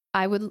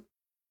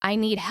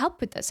need help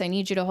with this. I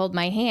need you to hold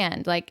my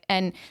hand.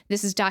 And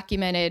this is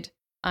documented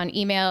on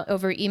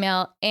over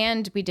email,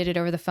 and we did it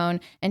over the phone.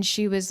 And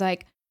she was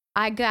like,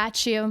 I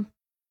got you.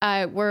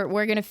 We're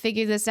going to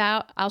figure this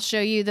out. I'll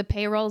show you the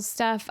payroll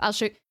stuff.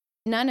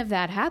 None of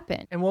that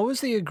happened. And what was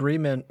the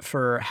agreement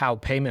for how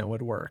payment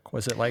would work?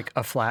 Was it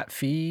a flat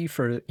fee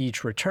for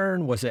each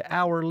return? Was it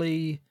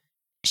hourly?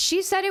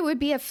 She said it would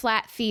be a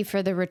flat fee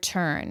for the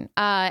return.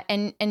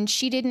 And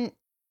she didn't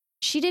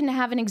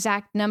have an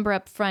exact number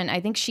up front. I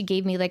think she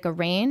gave me a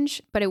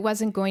range, but it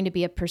wasn't going to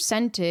be a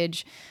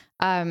percentage.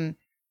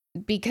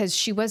 Because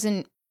she was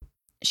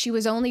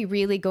only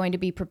really going to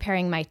be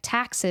preparing my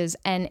taxes,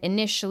 and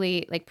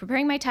initially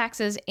preparing my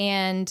taxes,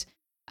 and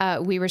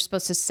we were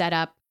supposed to set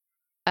up,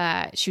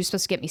 she was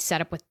supposed to get me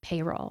set up with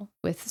payroll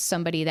with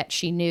somebody that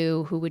she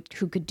knew who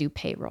could do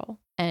payroll,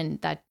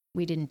 and that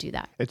we didn't do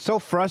that. It's so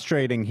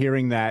frustrating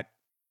hearing that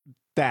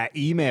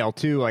email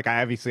too. I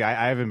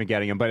haven't been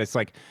getting them, but it's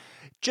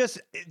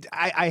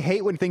I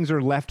hate when things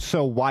are left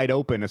so wide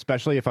open,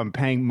 especially if I'm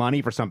paying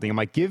money for something. I'm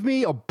like, give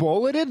me a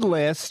bulleted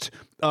list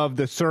of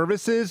the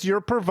services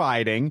you're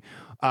providing,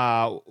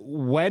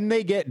 when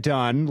they get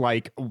done,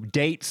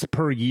 dates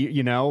per year,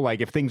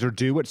 if things are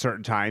due at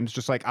certain times.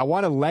 Just I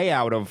want a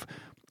layout of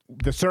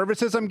the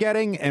services I'm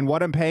getting and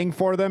what I'm paying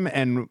for them.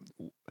 And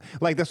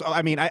this,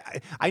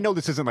 I know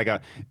this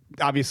isn't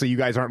obviously you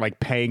guys aren't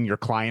paying your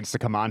clients to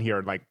come on here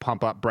and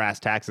pump up brass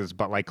taxes,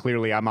 but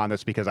clearly I'm on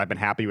this because I've been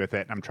happy with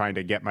it and I'm trying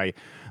to get my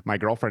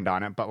girlfriend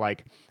on it. But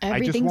everything's I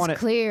just want it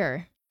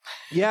clear.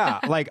 Yeah.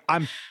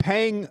 I'm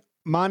paying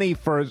money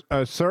for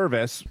a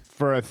service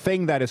for a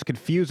thing that is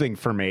confusing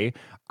for me.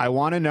 I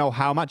want to know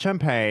how much I'm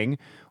paying,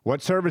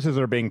 what services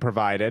are being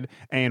provided,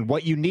 and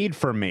what you need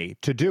from me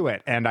to do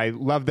it. And I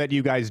love that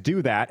you guys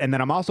do that. And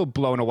then I'm also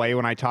blown away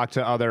when I talk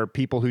to other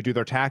people who do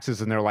their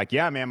taxes and they're like,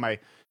 yeah, man, I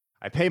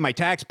pay my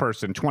tax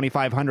person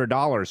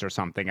 $2,500 or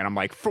something. And I'm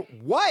like, for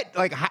what?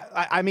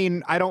 I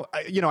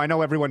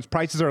know everyone's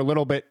prices are a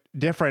little bit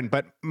different,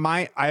 but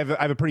I have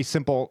a pretty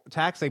simple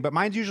tax thing, but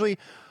mine's usually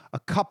a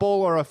couple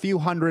or a few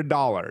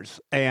 $100s.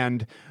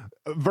 And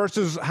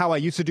versus how I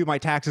used to do my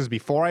taxes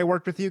before I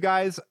worked with you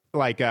guys,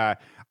 like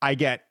I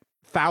get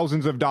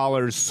thousands of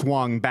dollars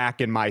swung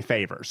back in my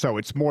favor. So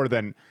it's more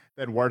than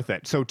worth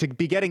it. So to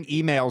be getting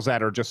emails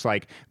that are just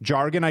like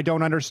jargon I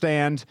don't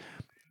understand,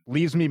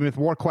 leaves me with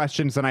more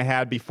questions than I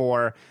had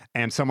before,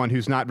 and someone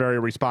who's not very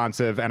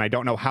responsive, and I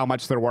don't know how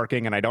much they're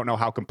working, and I don't know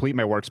how complete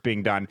my work's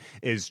being done,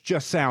 is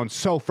just sounds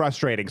so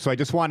frustrating. So I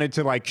just wanted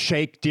to like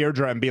shake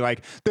Deirdre and be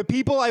like, the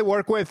people I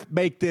work with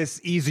make this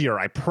easier.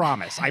 I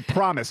promise.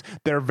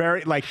 They're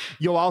very like,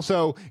 you'll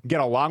also get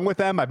along with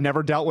them. I've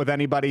never dealt with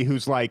anybody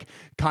who's like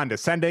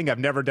condescending. I've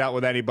never dealt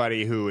with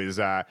anybody who is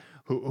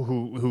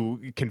who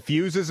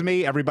confuses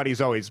me.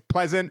 Everybody's always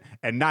pleasant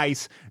and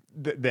nice.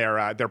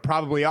 They're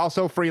probably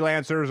also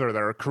freelancers, or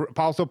they're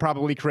also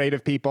probably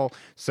creative people.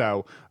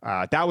 So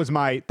that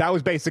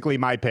was basically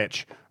my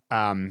pitch.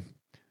 I'm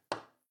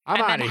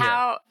out of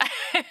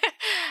here.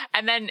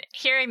 And then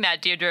hearing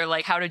that, Deirdre,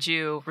 like, how did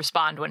you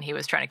respond when he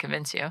was trying to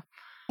convince you?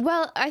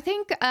 Well, I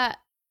think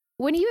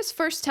when he was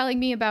first telling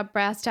me about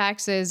brass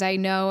taxes, I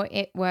know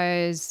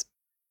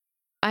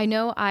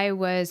I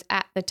was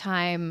at the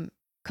time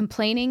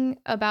complaining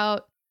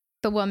about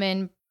the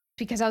woman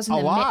because I was in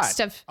the midst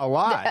of a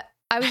lot.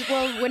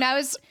 When I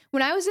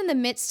was in the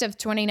midst of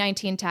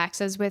 2019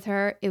 taxes with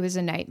her, it was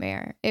a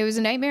nightmare. It was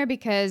a nightmare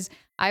because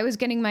I was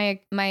getting I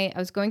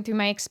was going through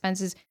my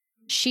expenses.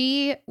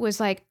 She was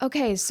like,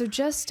 okay, so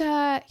just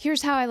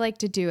here's how I like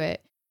to do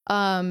it.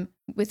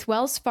 With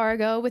Wells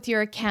Fargo, with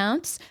your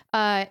accounts,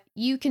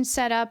 you can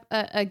set up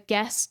a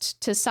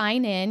guest to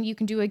sign in. You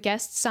can do a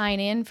guest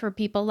sign in for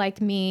people like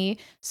me.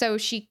 So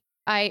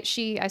I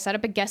set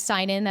up a guest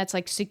sign in that's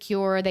like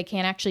secure. They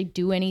can't actually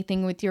do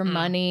anything with your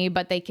money,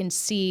 but they can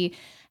see.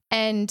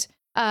 And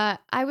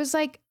I was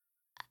like,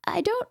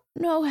 I don't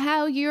know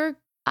how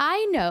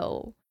I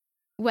know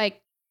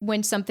like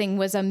when something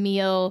was a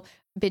meal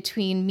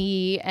between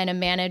me and a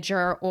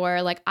manager,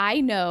 or like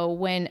I know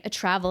when a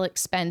travel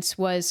expense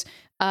was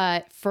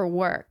for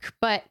work,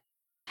 but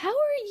how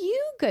are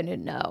you gonna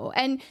know?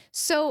 And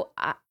so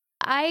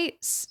I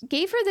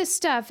gave her this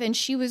stuff and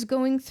she was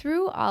going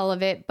through all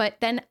of it, but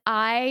then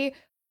I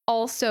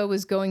also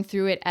was going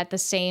through it at the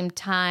same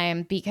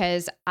time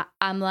because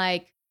I'm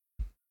like,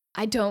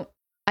 I don't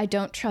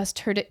trust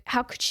her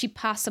how could she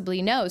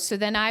possibly know? So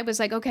then I was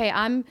like, okay,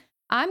 I'm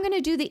going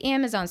to do the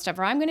Amazon stuff,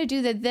 or I'm going to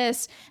do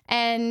this.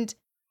 And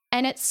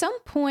at some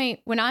point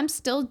when I'm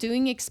still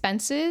doing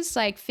expenses,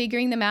 like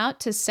figuring them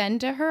out to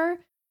send to her,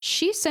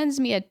 she sends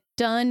me a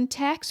done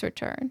tax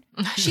return.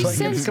 She like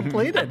sends it's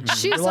completed.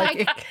 She's like,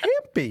 it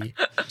can't be.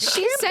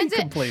 She sends it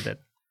completed.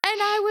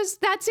 And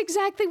that's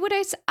exactly what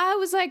I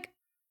was like,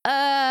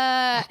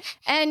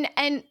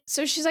 and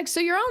so she's like, so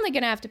you're only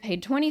going to have to pay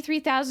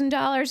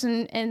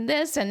 $23,000 and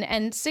this and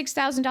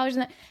 $6,000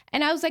 and that.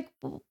 And I was like,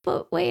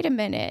 but wait a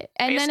minute.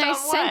 And Based then I on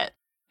sent, what?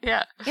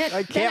 Yeah.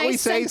 Like, can't we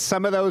say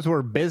some of those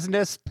were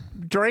business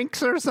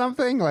drinks or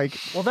something? Like,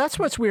 well, that's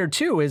what's weird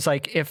too, is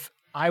like, if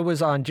I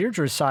was on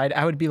Deirdre's side,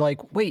 I would be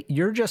like, wait,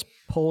 you're just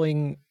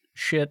pulling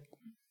shit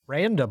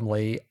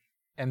randomly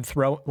and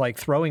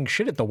throwing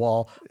shit at the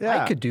wall.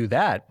 Yeah. I could do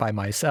that by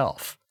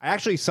myself. I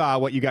actually saw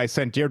what you guys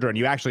sent Deirdre, and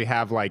you actually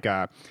have like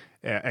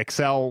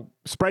Excel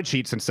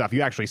spreadsheets and stuff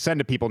you actually send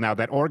to people now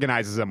that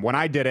organizes them. When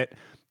I did it,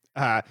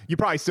 you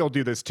probably still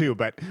do this too,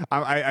 but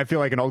I feel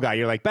like an old guy.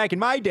 You're like, back in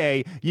my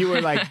day, you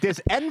were like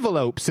this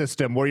envelope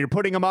system where you're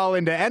putting them all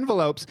into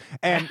envelopes.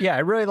 And yeah, I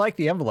really like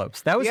the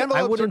envelopes. I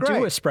wouldn't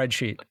do a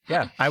spreadsheet.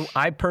 Yeah,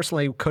 I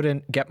personally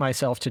couldn't get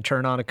myself to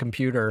turn on a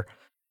computer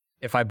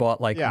if I bought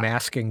like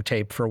masking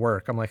tape for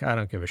work. I'm like, I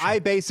don't give a shit. I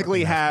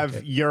basically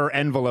have your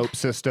envelope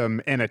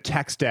system in a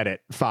text edit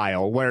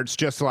file where it's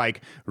just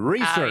like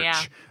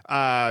research,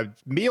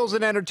 meals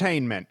and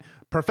entertainment,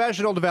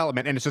 professional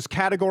development, and it's just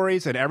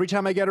categories. And every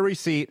time I get a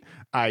receipt,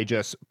 I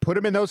just put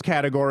them in those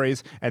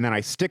categories, and then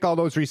I stick all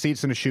those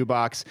receipts in a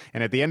shoebox.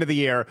 And at the end of the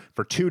year,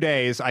 for 2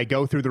 days, I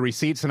go through the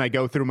receipts and I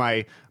go through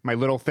my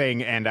little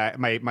thing and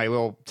my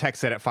little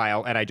text edit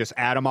file, and I just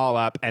add them all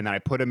up, and then I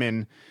put them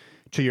in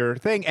to your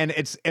thing. And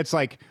it's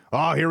like,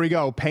 oh, here we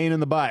go, pain in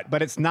the butt.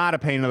 But it's not a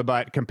pain in the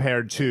butt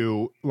compared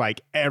to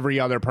like every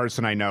other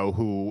person I know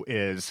who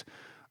is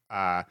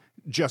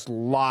just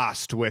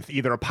lost with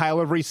either a pile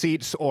of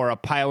receipts or a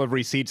pile of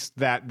receipts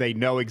that they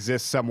know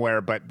exists somewhere,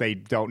 but they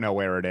don't know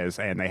where it is,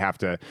 and they have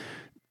to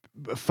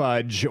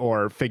fudge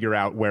or figure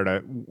out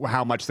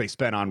how much they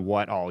spent on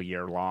what all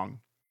year long.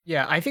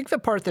 Yeah, I think the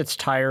part that's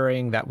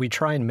tiring that we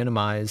try and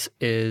minimize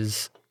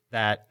is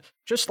that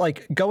just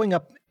like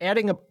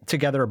adding up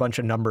together a bunch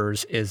of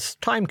numbers is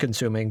time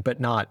consuming, but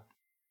not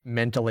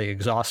mentally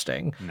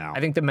exhausting. No. I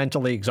think the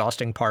mentally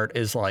exhausting part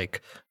is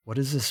like, what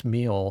is this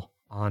meal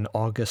on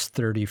August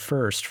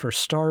 31st for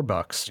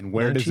Starbucks? And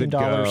where does it go?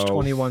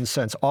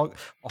 $19.21.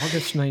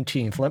 August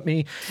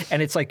 19th.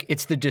 And it's like,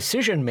 it's the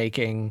decision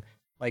making,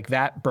 like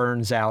that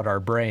burns out our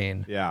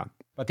brain. Yeah.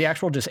 But the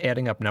actual just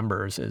adding up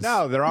numbers is...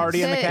 No, they're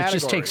already in the category. It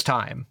just takes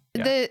time.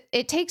 Yeah.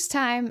 It takes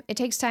time. It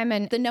takes time.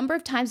 And the number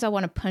of times I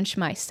want to punch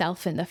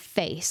myself in the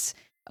face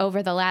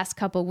over the last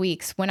couple of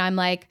weeks when I'm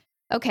like,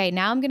 okay,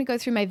 now I'm going to go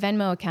through my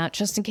Venmo account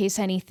just in case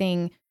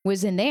anything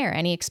was in there,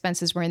 any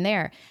expenses were in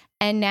there.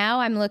 And now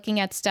I'm looking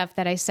at stuff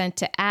that I sent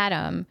to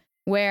Adam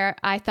where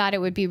I thought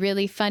it would be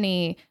really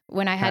funny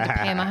when I had to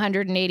pay him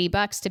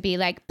 $180 to be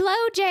like, blow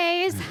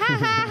Jays, ha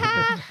ha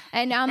ha.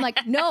 And now I'm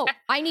like, no,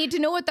 I need to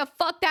know what the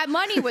fuck that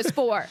money was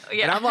for.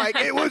 Yeah. And I'm like,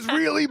 it was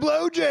really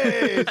Blow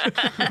Jays.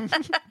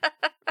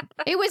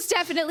 It was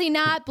definitely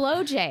not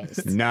blow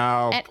Jays.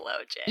 No. And- Blow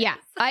Jays. Yeah.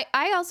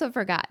 I also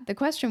forgot. The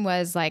question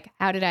was like,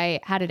 how did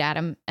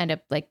Adam end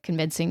up like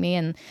convincing me?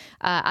 And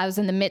I was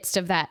in the midst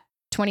of that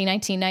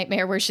 2019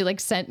 nightmare where she like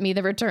sent me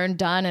the return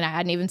done and I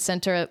hadn't even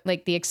sent her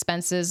like the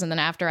expenses. And then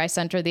after I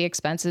sent her the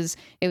expenses,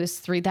 it was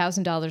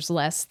 $3,000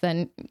 less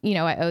than,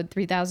 I owed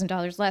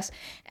 $3,000 less.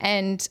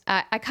 And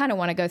I kind of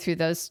want to go through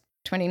those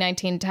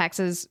 2019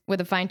 taxes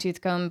with a fine tooth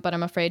comb, but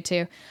I'm afraid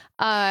to,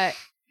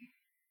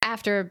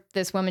 after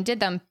this woman did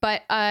them.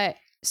 But,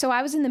 so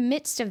I was in the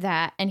midst of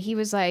that and he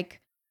was like,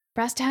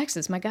 brass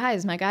taxes, my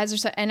guys are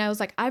so, and I was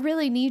like, I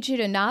really need you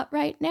to not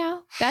right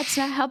now. That's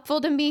not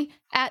helpful to me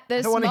at this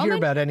I don't want to moment. hear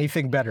about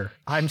anything better.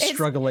 I'm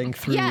struggling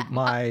through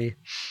my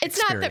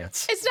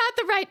experience. It's not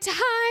the right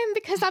time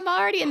because I'm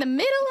already in the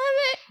middle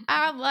of it.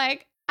 I'm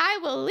like, I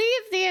will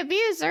leave the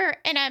abuser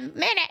in a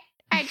minute.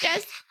 I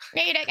just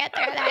need to get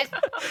through this.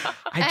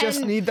 I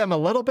just need them a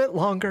little bit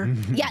longer.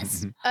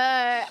 Yes.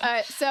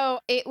 So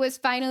it was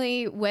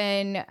finally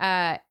when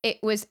it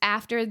was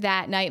after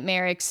that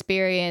nightmare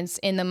experience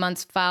in the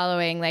months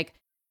following, like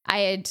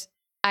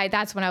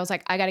that's when I was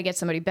like, I got to get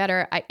somebody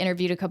better. I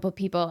interviewed a couple of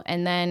people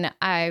and then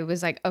I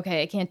was like,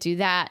 okay, I can't do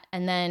that.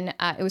 And then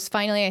it was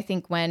finally, I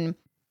think when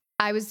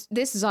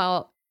this is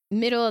all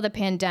middle of the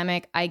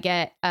pandemic, I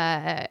get,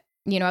 I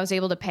was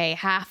able to pay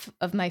half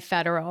of my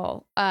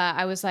federal.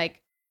 I was like,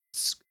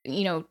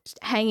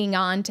 hanging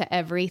on to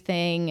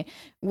everything,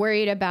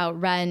 worried about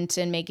rent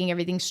and making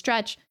everything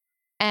stretch.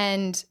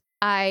 And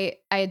I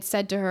had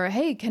said to her,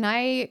 hey, can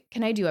I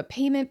do a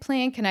payment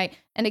plan?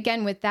 And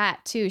again, with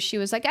that too, she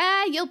was like,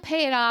 you'll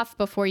pay it off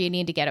before you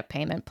need to get a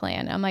payment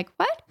plan. I'm like,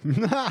 what?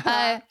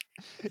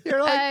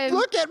 You're like,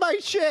 look at my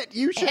shit.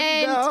 You should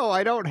know.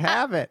 I don't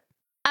have it.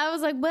 I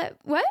was like, what?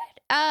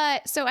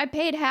 So I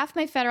paid half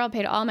my federal,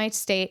 paid all my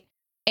state.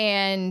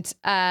 And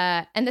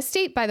the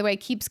state, by the way,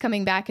 keeps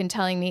coming back and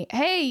telling me,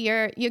 hey,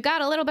 you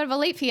got a little bit of a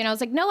late fee. And I was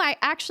like, no, I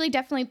actually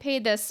definitely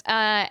paid this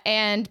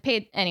and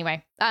paid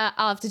anyway.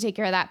 I'll have to take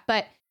care of that.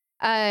 But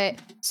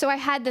so I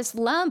had this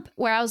lump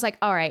where I was like,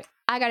 all right,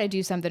 I got to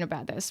do something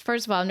about this.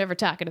 First of all, I'm never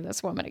talking to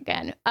this woman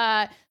again.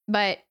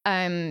 But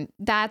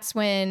that's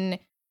when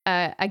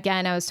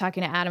again, I was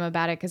talking to Adam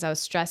about it because I was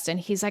stressed, and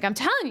he's like, I'm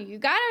telling you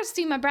gotta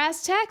see my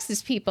brass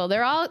taxes people.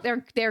 They're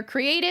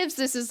creatives.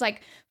 This is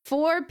like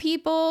for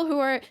people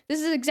this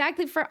is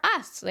exactly for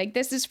us. Like,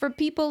 this is for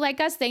people like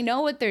us. They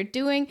know what they're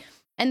doing.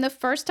 And the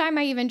first time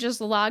I even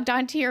just logged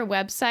onto your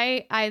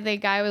website, I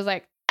think I was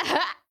like,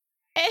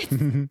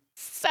 it's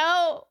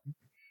so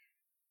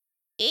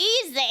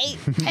easy.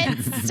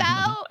 It's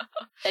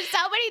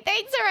so many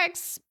things are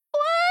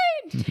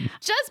explained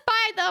just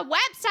by the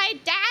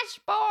website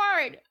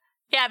dashboard.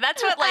 Yeah,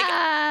 that's what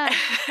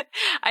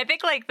I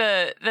think like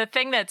the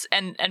thing that's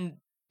and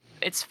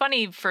it's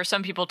funny for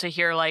some people to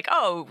hear like,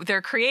 oh,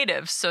 they're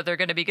creative, so they're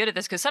going to be good at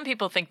this, because some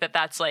people think that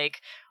that's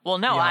like, well,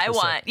 no, I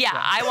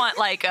want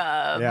like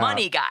a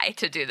money guy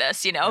to do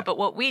this, But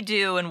what we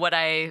do and what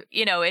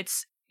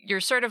you're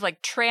sort of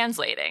like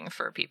translating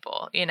for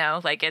people,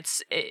 like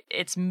it's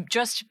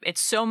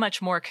so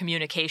much more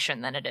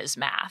communication than it is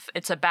math.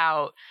 It's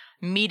about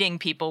meeting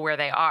people where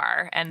they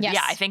are. And yes.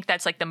 Yeah, I think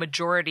that's like the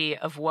majority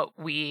of what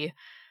we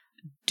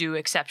do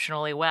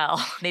exceptionally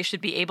well. They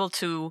should be able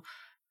to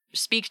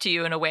speak to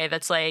you in a way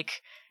that's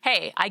like,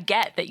 hey, I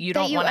get that you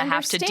don't want to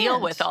have to deal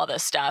with all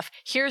this stuff.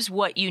 Here's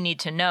what you need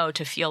to know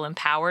to feel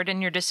empowered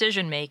in your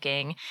decision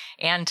making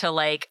and to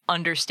like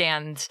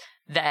understand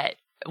that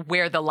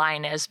where the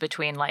line is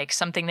between like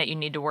something that you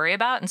need to worry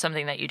about and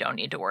something that you don't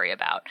need to worry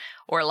about.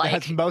 Or like,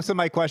 that's most of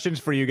my questions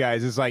for you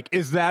guys is like,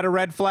 is that a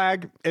red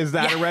flag? Is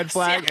that a red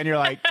flag? Yeah. And you're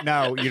like,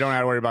 no, you don't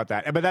have to worry about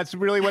that. But that's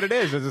really what it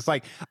is. It's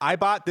like, I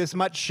bought this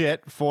much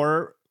shit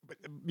for,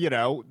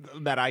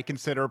 that I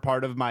consider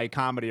part of my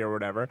comedy or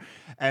whatever.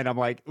 And I'm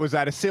like, was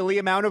that a silly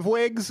amount of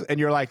wigs? And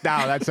you're like, no,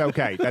 that's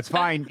okay. That's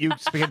fine. You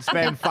can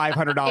spend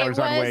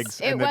 $500 on wigs.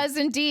 It was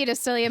indeed a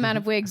silly amount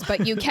of wigs,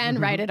 but you can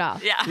write it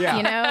off. Yeah.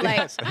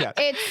 Yes.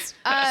 It's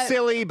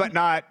silly, but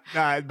not,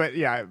 but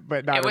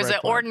not. It was an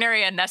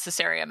ordinary and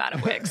necessary amount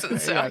of wigs.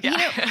 And so,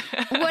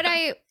 what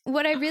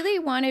I really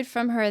wanted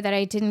from her that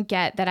I didn't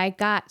get, that I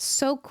got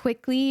so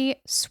quickly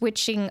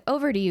switching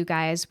over to you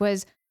guys,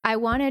 was I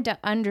wanted to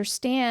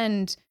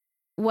understand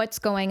what's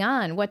going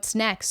on, what's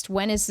next,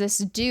 when is this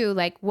due,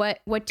 like what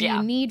do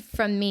you need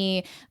from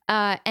me?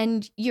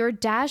 And your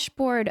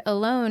dashboard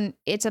alone,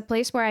 it's a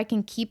place where I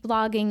can keep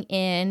logging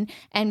in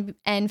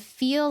and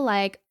feel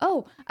like,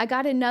 oh, I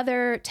got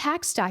another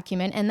tax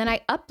document, and then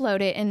I upload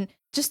it, and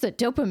just the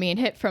dopamine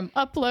hit from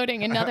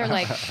uploading another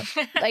like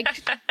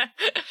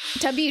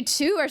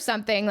W-2 or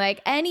something,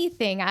 like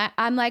anything.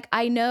 I'm like,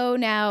 I know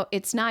now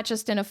it's not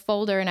just in a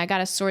folder and I got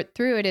to sort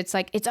through it. It's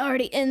like, it's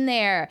already in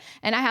there.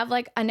 And I have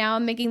like, now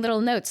I'm making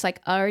little notes,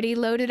 like already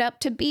loaded up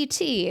to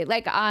BT,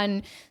 like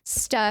on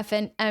stuff.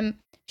 And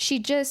she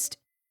just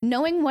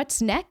knowing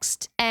what's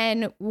next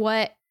and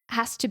what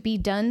has to be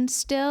done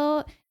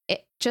still,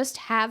 just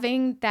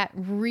having that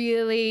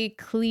really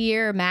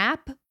clear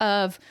map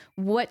of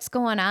what's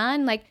going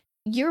on, like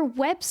your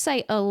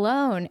website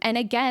alone. And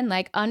again,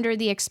 like under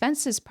the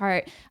expenses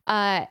part,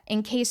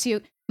 in case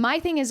my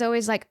thing is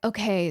always like,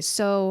 okay,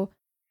 so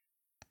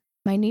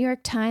my New York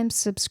Times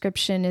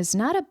subscription is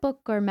not a book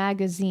or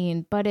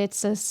magazine, but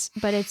is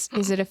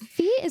it a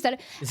fee? Is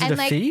it a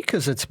fee?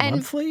 Because it's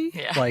monthly?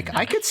 Yeah. Like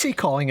I could see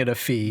calling it a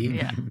fee.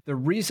 Yeah. The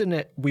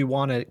reason we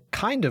want to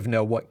kind of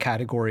know what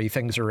category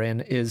things are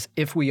in is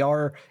if we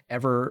are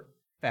ever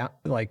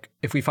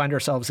if we find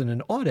ourselves in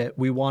an audit,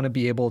 we want to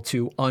be able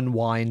to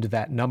unwind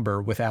that number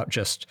without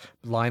just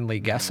blindly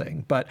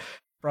guessing. But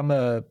from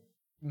a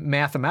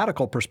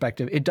mathematical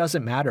perspective, it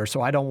doesn't matter.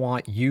 So I don't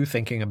want you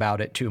thinking about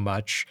it too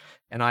much.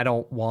 And I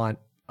don't want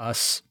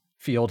us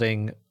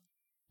fielding,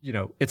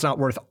 it's not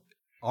worth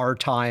our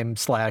time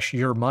 /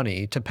 your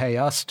money to pay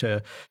us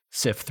to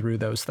sift through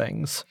those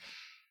things.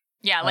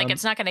 Yeah, like you're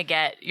not going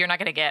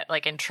to get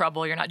like in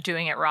trouble. You're not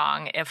doing it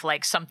wrong if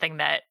like something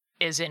that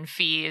is in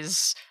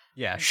fees.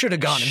 Yeah, should have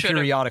gone in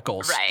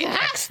periodicals. Right.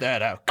 X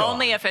that out.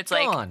 Only if it's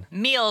like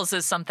meals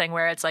is something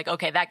where it's like,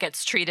 okay, that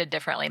gets treated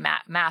differently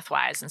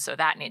math-wise, and so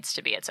that needs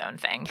to be its own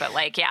thing. But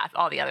like, yeah,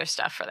 all the other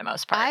stuff for the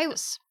most part.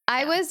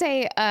 I was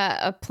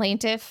a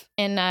plaintiff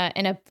in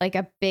a like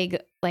a big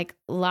like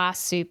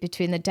lawsuit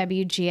between the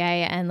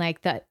WGA and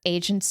like the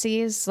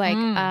agencies, like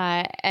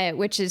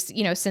which is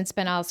since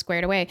been all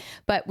squared away.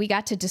 But we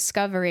got to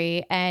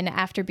discovery, and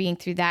after being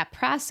through that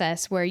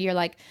process, where you're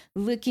like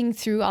looking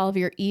through all of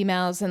your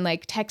emails and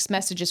like text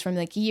messages from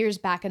like years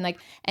back,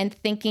 and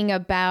thinking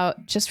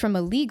about just from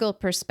a legal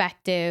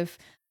perspective,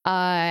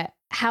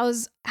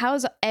 how's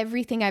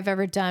everything I've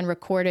ever done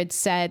recorded,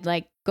 said,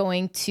 like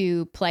going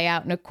to play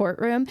out in a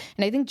courtroom.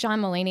 And I think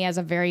John Mulaney has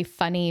a very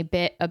funny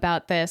bit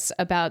about this,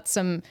 about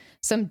some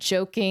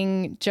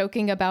joking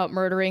about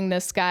murdering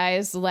this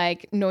guy's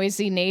like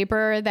noisy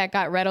neighbor that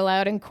got read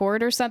aloud in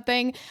court or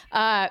something.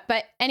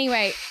 But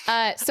anyway,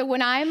 so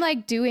when I'm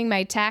like doing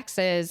my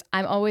taxes,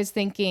 I'm always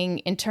thinking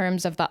in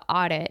terms of the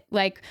audit.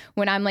 Like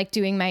when I'm like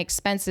doing my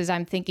expenses,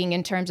 I'm thinking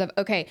in terms of,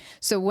 okay,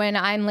 so when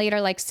I'm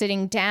later like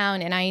sitting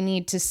down and I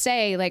need to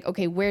say like,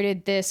 okay, where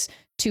did this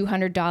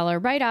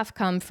 $200 write-off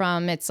come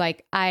from? It's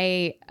like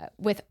I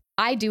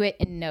do it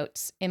in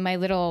notes, in my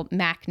little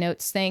Mac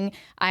notes thing.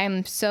 I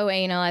am so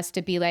anal as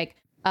to be like,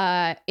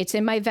 it's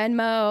in my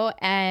Venmo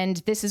and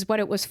this is what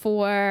it was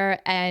for.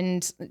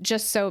 And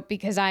just so,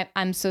 because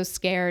I'm so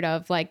scared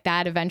of like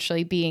that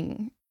eventually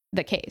being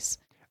the case.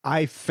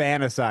 I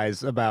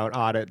fantasize about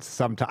audits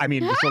sometimes. I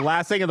mean, it's the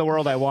last thing in the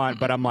world I want,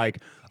 but I'm like,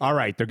 all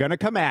right, they're going to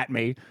come at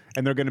me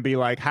and they're going to be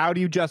like, how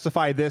do you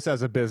justify this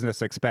as a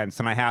business expense?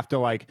 And I have to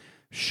like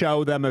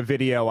show them a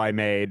video I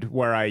made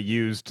where I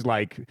used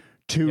like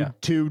two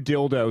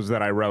dildos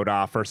that I wrote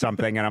off or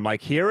something. And I'm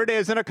like, here it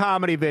is in a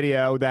comedy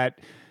video that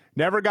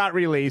never got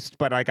released,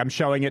 but like I'm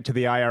showing it to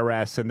the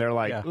IRS and they're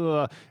like,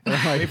 ugh.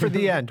 Like, wait for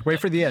the end. It's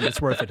worth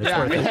it. It's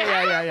worth it.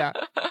 Yeah.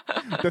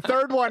 The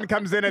third one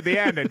comes in at the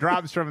end. It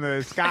drops from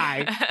the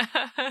sky.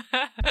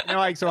 And they're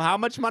like, so how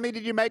much money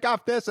did you make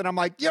off this? And I'm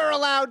like, you're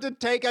allowed to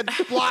take a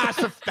loss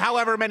of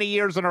however many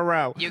years in a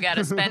row. You got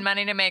to spend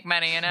money to make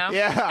money,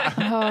 Yeah.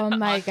 Oh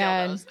my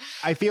God.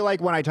 I feel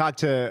like when I talk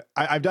to,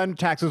 I've done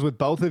taxes with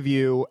both of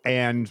you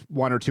and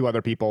one or two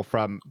other people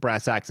from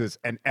Brass Taxes,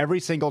 and every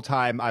single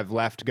time I've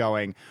left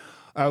going,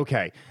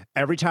 okay.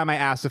 Every time I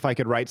asked if I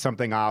could write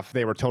something off,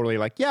 they were totally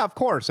like, yeah, of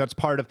course. That's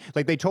part of,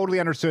 like, they totally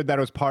understood that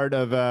it was part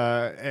of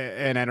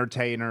an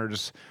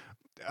entertainer's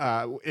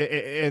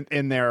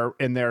in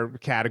their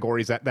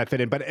categories that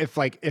fit in. But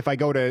if I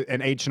go to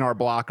an H&R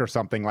Block or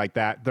something like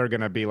that, they're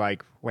gonna be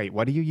like, wait,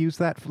 what do you use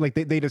that for? Like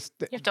they just,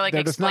 you have to like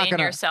explain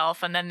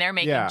yourself, and then they're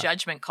making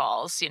judgment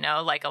calls,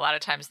 like a lot of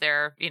times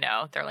they're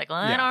like, well,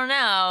 I don't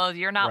know,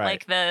 you're not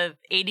like the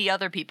 80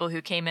 other people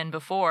who came in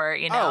before,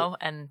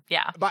 and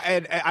yeah. But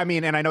I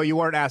mean, and I know you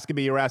weren't asking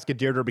me, you were asking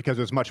Deirdre because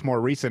it was much more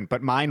recent,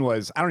 but mine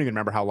was, I don't even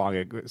remember how long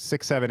ago,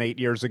 6, 7, 8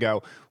 years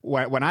ago,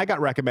 when I got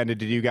recommended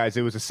to you guys,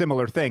 it was a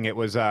similar thing. It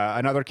was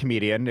another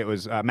comedian. It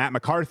was Matt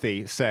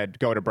McCarthy said,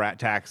 go to Brass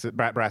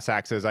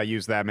Taxes. I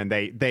use them, and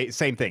they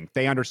same thing.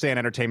 They understand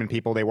entertainment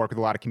people. They work with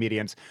a lot of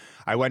comedians.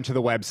 I went to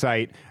the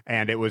website,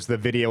 and it was the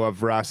video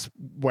of Russ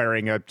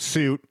wearing a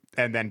suit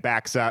and then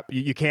backs up.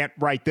 You can't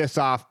write this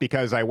off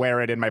because I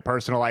wear it in my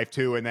personal life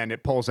too. And then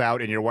it pulls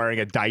out and you're wearing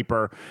a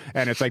diaper.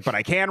 And it's like, but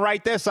I can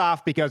write this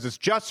off because it's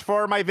just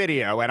for my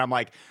video. And I'm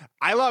like,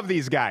 I love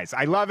these guys.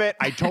 I love it.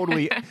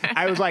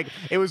 I was like,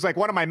 it was like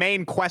one of my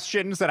main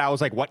questions that I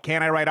was like, what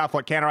can I write off?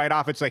 What can't I write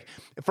off? It's like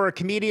for a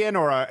comedian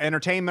or an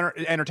entertainer,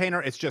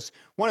 it's just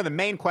one of the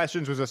main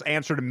questions was just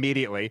answered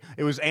immediately.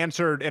 It was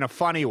answered in a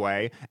funny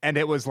way. And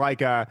it was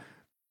like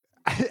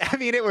I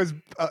mean, it was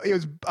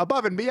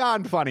above and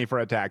beyond funny for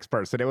a tax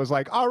person. It was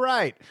like, all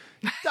right,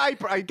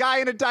 a guy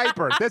in a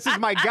diaper. This is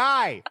my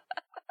guy.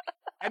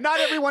 And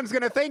not everyone's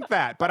going to think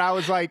that. But I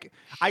was like,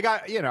 I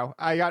got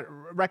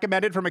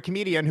recommended from a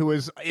comedian who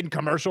was in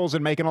commercials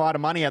and making a lot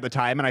of money at the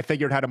time. And I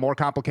figured had a more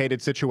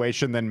complicated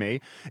situation than me.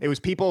 It was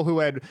people who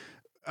had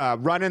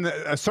run in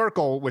a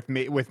circle with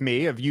me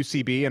of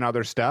UCB and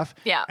other stuff.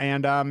 Yeah.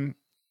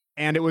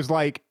 And it was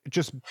like,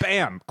 just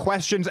bam,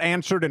 questions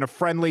answered in a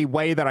friendly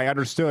way that I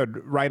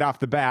understood right off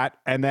the bat.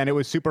 And then it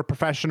was super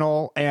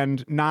professional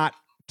and not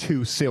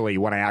too silly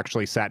when I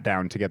actually sat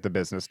down to get the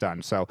business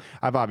done. So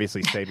I've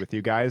obviously stayed with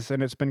you guys,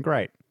 and it's been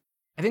great.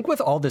 I think with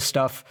all this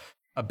stuff,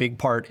 a big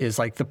part is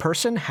like the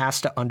person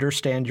has to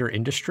understand your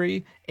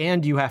industry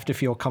and you have to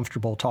feel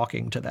comfortable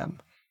talking to them.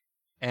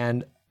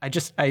 And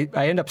I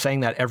end up saying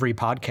that every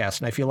podcast.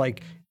 And I feel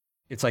like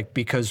it's like,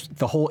 because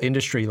the whole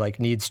industry like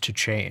needs to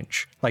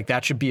change. Like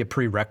that should be a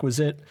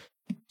prerequisite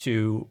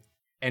to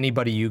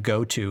anybody you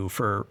go to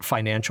for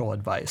financial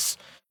advice,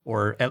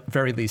 or at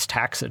very least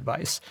tax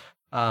advice.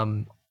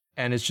 And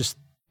it's just,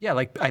 yeah,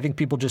 like I think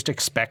people just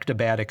expect a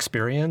bad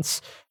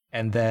experience,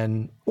 and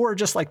then, or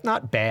just like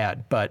not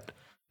bad, but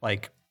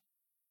like,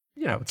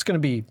 you know, it's going to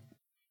be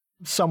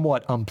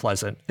somewhat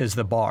unpleasant is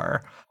the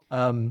bar.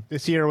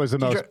 This year was the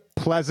most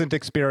pleasant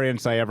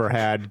experience I ever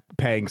had,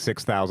 paying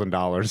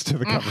 $6,000 to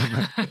the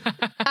government.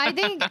 I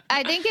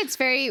think it's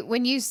very,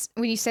 when you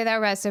say that,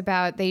 Russ,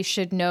 about they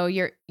should know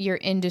your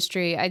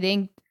industry, I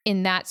think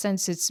in that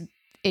sense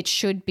it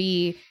should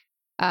be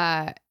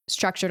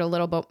structured a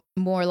little bit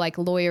more like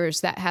lawyers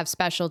that have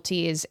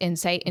specialties in,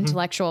 say,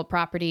 intellectual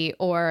property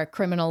or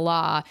criminal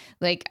law.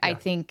 Like, yeah. I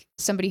think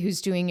somebody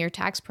who's doing your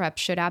tax prep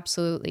should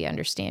absolutely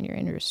understand your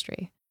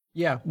industry.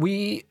 Yeah,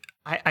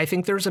 I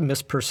think there's a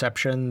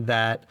misperception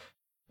that,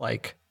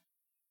 like,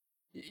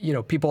 you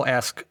know, people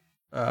ask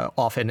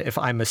often if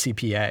I'm a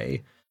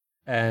CPA.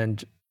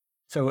 And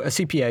so a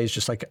CPA is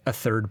just like a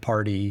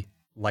third-party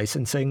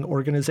licensing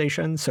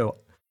organization. So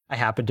I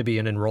happen to be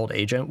an enrolled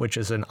agent, which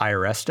is an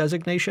IRS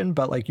designation,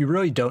 but like you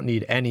really don't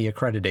need any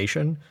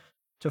accreditation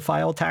to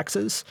file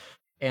taxes.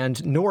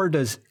 And nor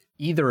does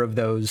either of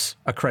those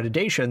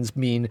accreditations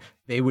mean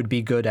they would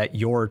be good at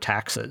your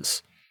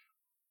taxes.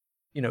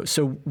 You know,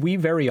 so we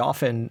very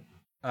often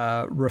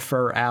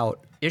refer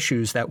out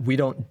issues that we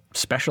don't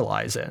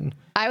specialize in.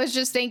 I was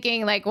just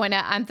thinking, like, when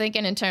I'm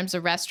thinking in terms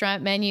of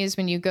restaurant menus,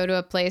 when you go to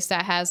a place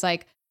that has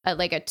like a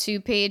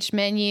 2-page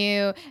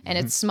menu and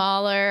it's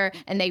smaller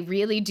and they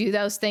really do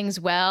those things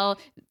well,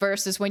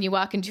 versus when you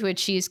walk into a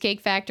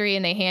Cheesecake Factory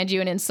and they hand you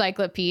an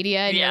encyclopedia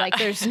and you're like,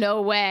 there's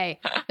no way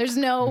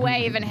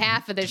even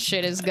half of this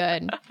shit is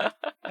good.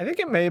 I think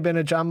it may have been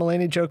a John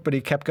Mulaney joke, but he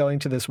kept going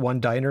to this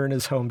one diner in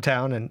his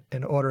hometown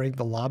and ordering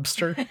the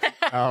lobster.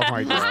 Oh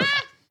my God.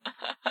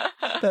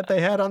 That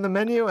they had on the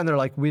menu, and they're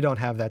like, we don't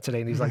have that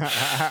today. And he's like,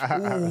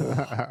 ooh,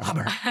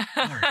 bummer.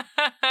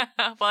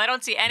 Well, I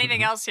don't see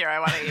anything else here I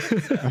want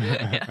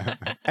to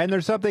eat. And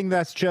there's something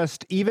that's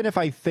just, even if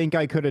I think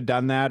I could have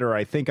done that, or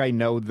I think I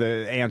know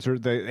the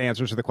answers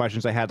to the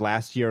questions I had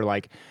last year,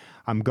 like,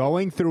 I'm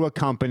going through a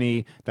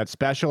company that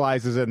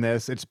specializes in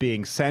this. It's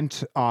being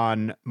sent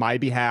on my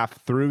behalf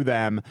through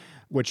them,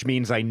 which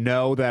means I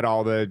know that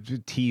all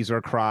the T's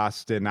are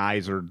crossed and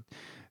I's are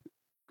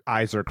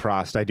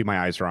crossed. I do my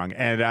eyes wrong.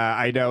 And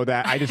I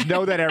just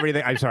know that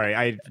everything, I'm sorry,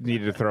 I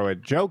needed to throw a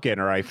joke in,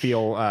 or I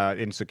feel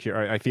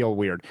insecure. I feel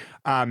weird.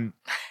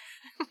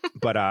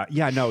 But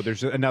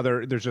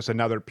there's just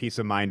another peace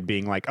of mind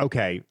being like,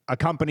 okay, a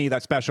company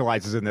that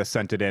specializes in this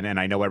sent it in, and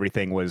I know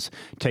everything was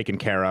taken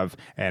care of,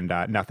 and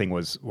nothing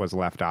was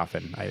left off.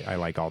 And I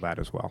like all that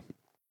as well.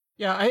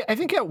 Yeah, I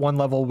think at one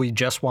level we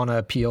just want to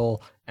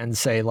appeal and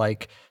say,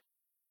 like,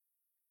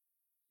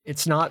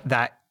 it's not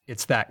that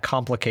it's that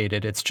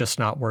complicated. It's just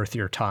not worth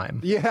your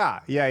time.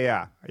 Yeah.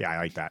 I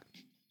like that.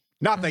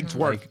 Nothing's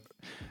worth.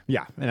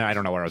 Yeah, and I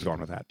don't know where I was going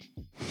with that.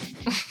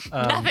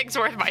 Nothing's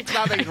worth my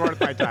time. Nothing's worth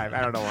my time.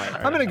 I don't know why.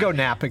 I'm going to go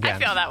nap again. I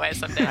feel that way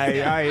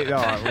someday.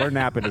 We're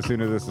napping as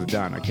soon as this is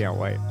done. I can't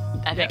wait.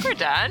 I think we're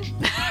done.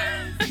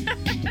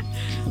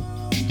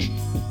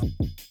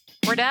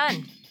 We're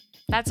done.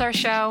 That's our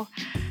show.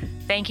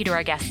 Thank you to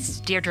our guests,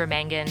 Deirdre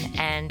Mangan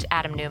and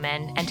Adam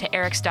Newman, and to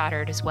Eric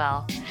Stoddard as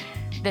well.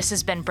 This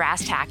has been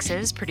Brass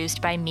Taxes,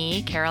 produced by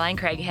me, Caroline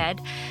Craighead,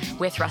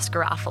 with Russ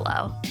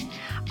Garofalo.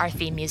 Our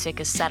theme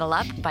music is Settle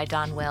Up by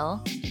Don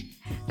Will.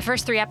 The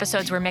first 3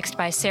 episodes were mixed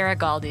by Sarah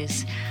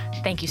Galdes.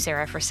 Thank you,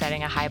 Sarah, for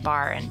setting a high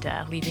bar and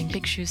leaving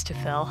big shoes to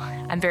fill.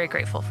 I'm very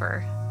grateful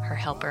for her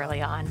help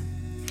early on.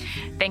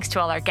 Thanks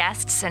to all our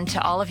guests and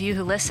to all of you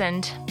who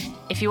listened.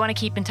 If you want to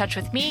keep in touch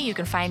with me, you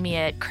can find me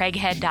at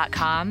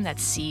craighead.com.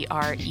 That's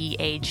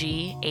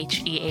CREAGHEAD.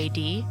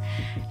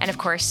 And of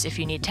course, if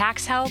you need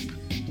tax help,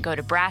 go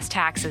to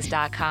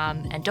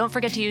brasstaxes.com. And don't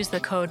forget to use the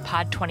code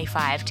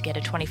POD25 to get a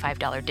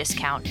 $25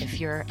 discount if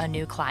you're a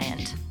new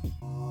client.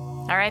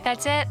 All right,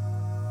 that's it.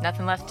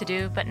 Nothing left to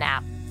do but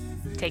nap.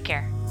 Take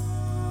care.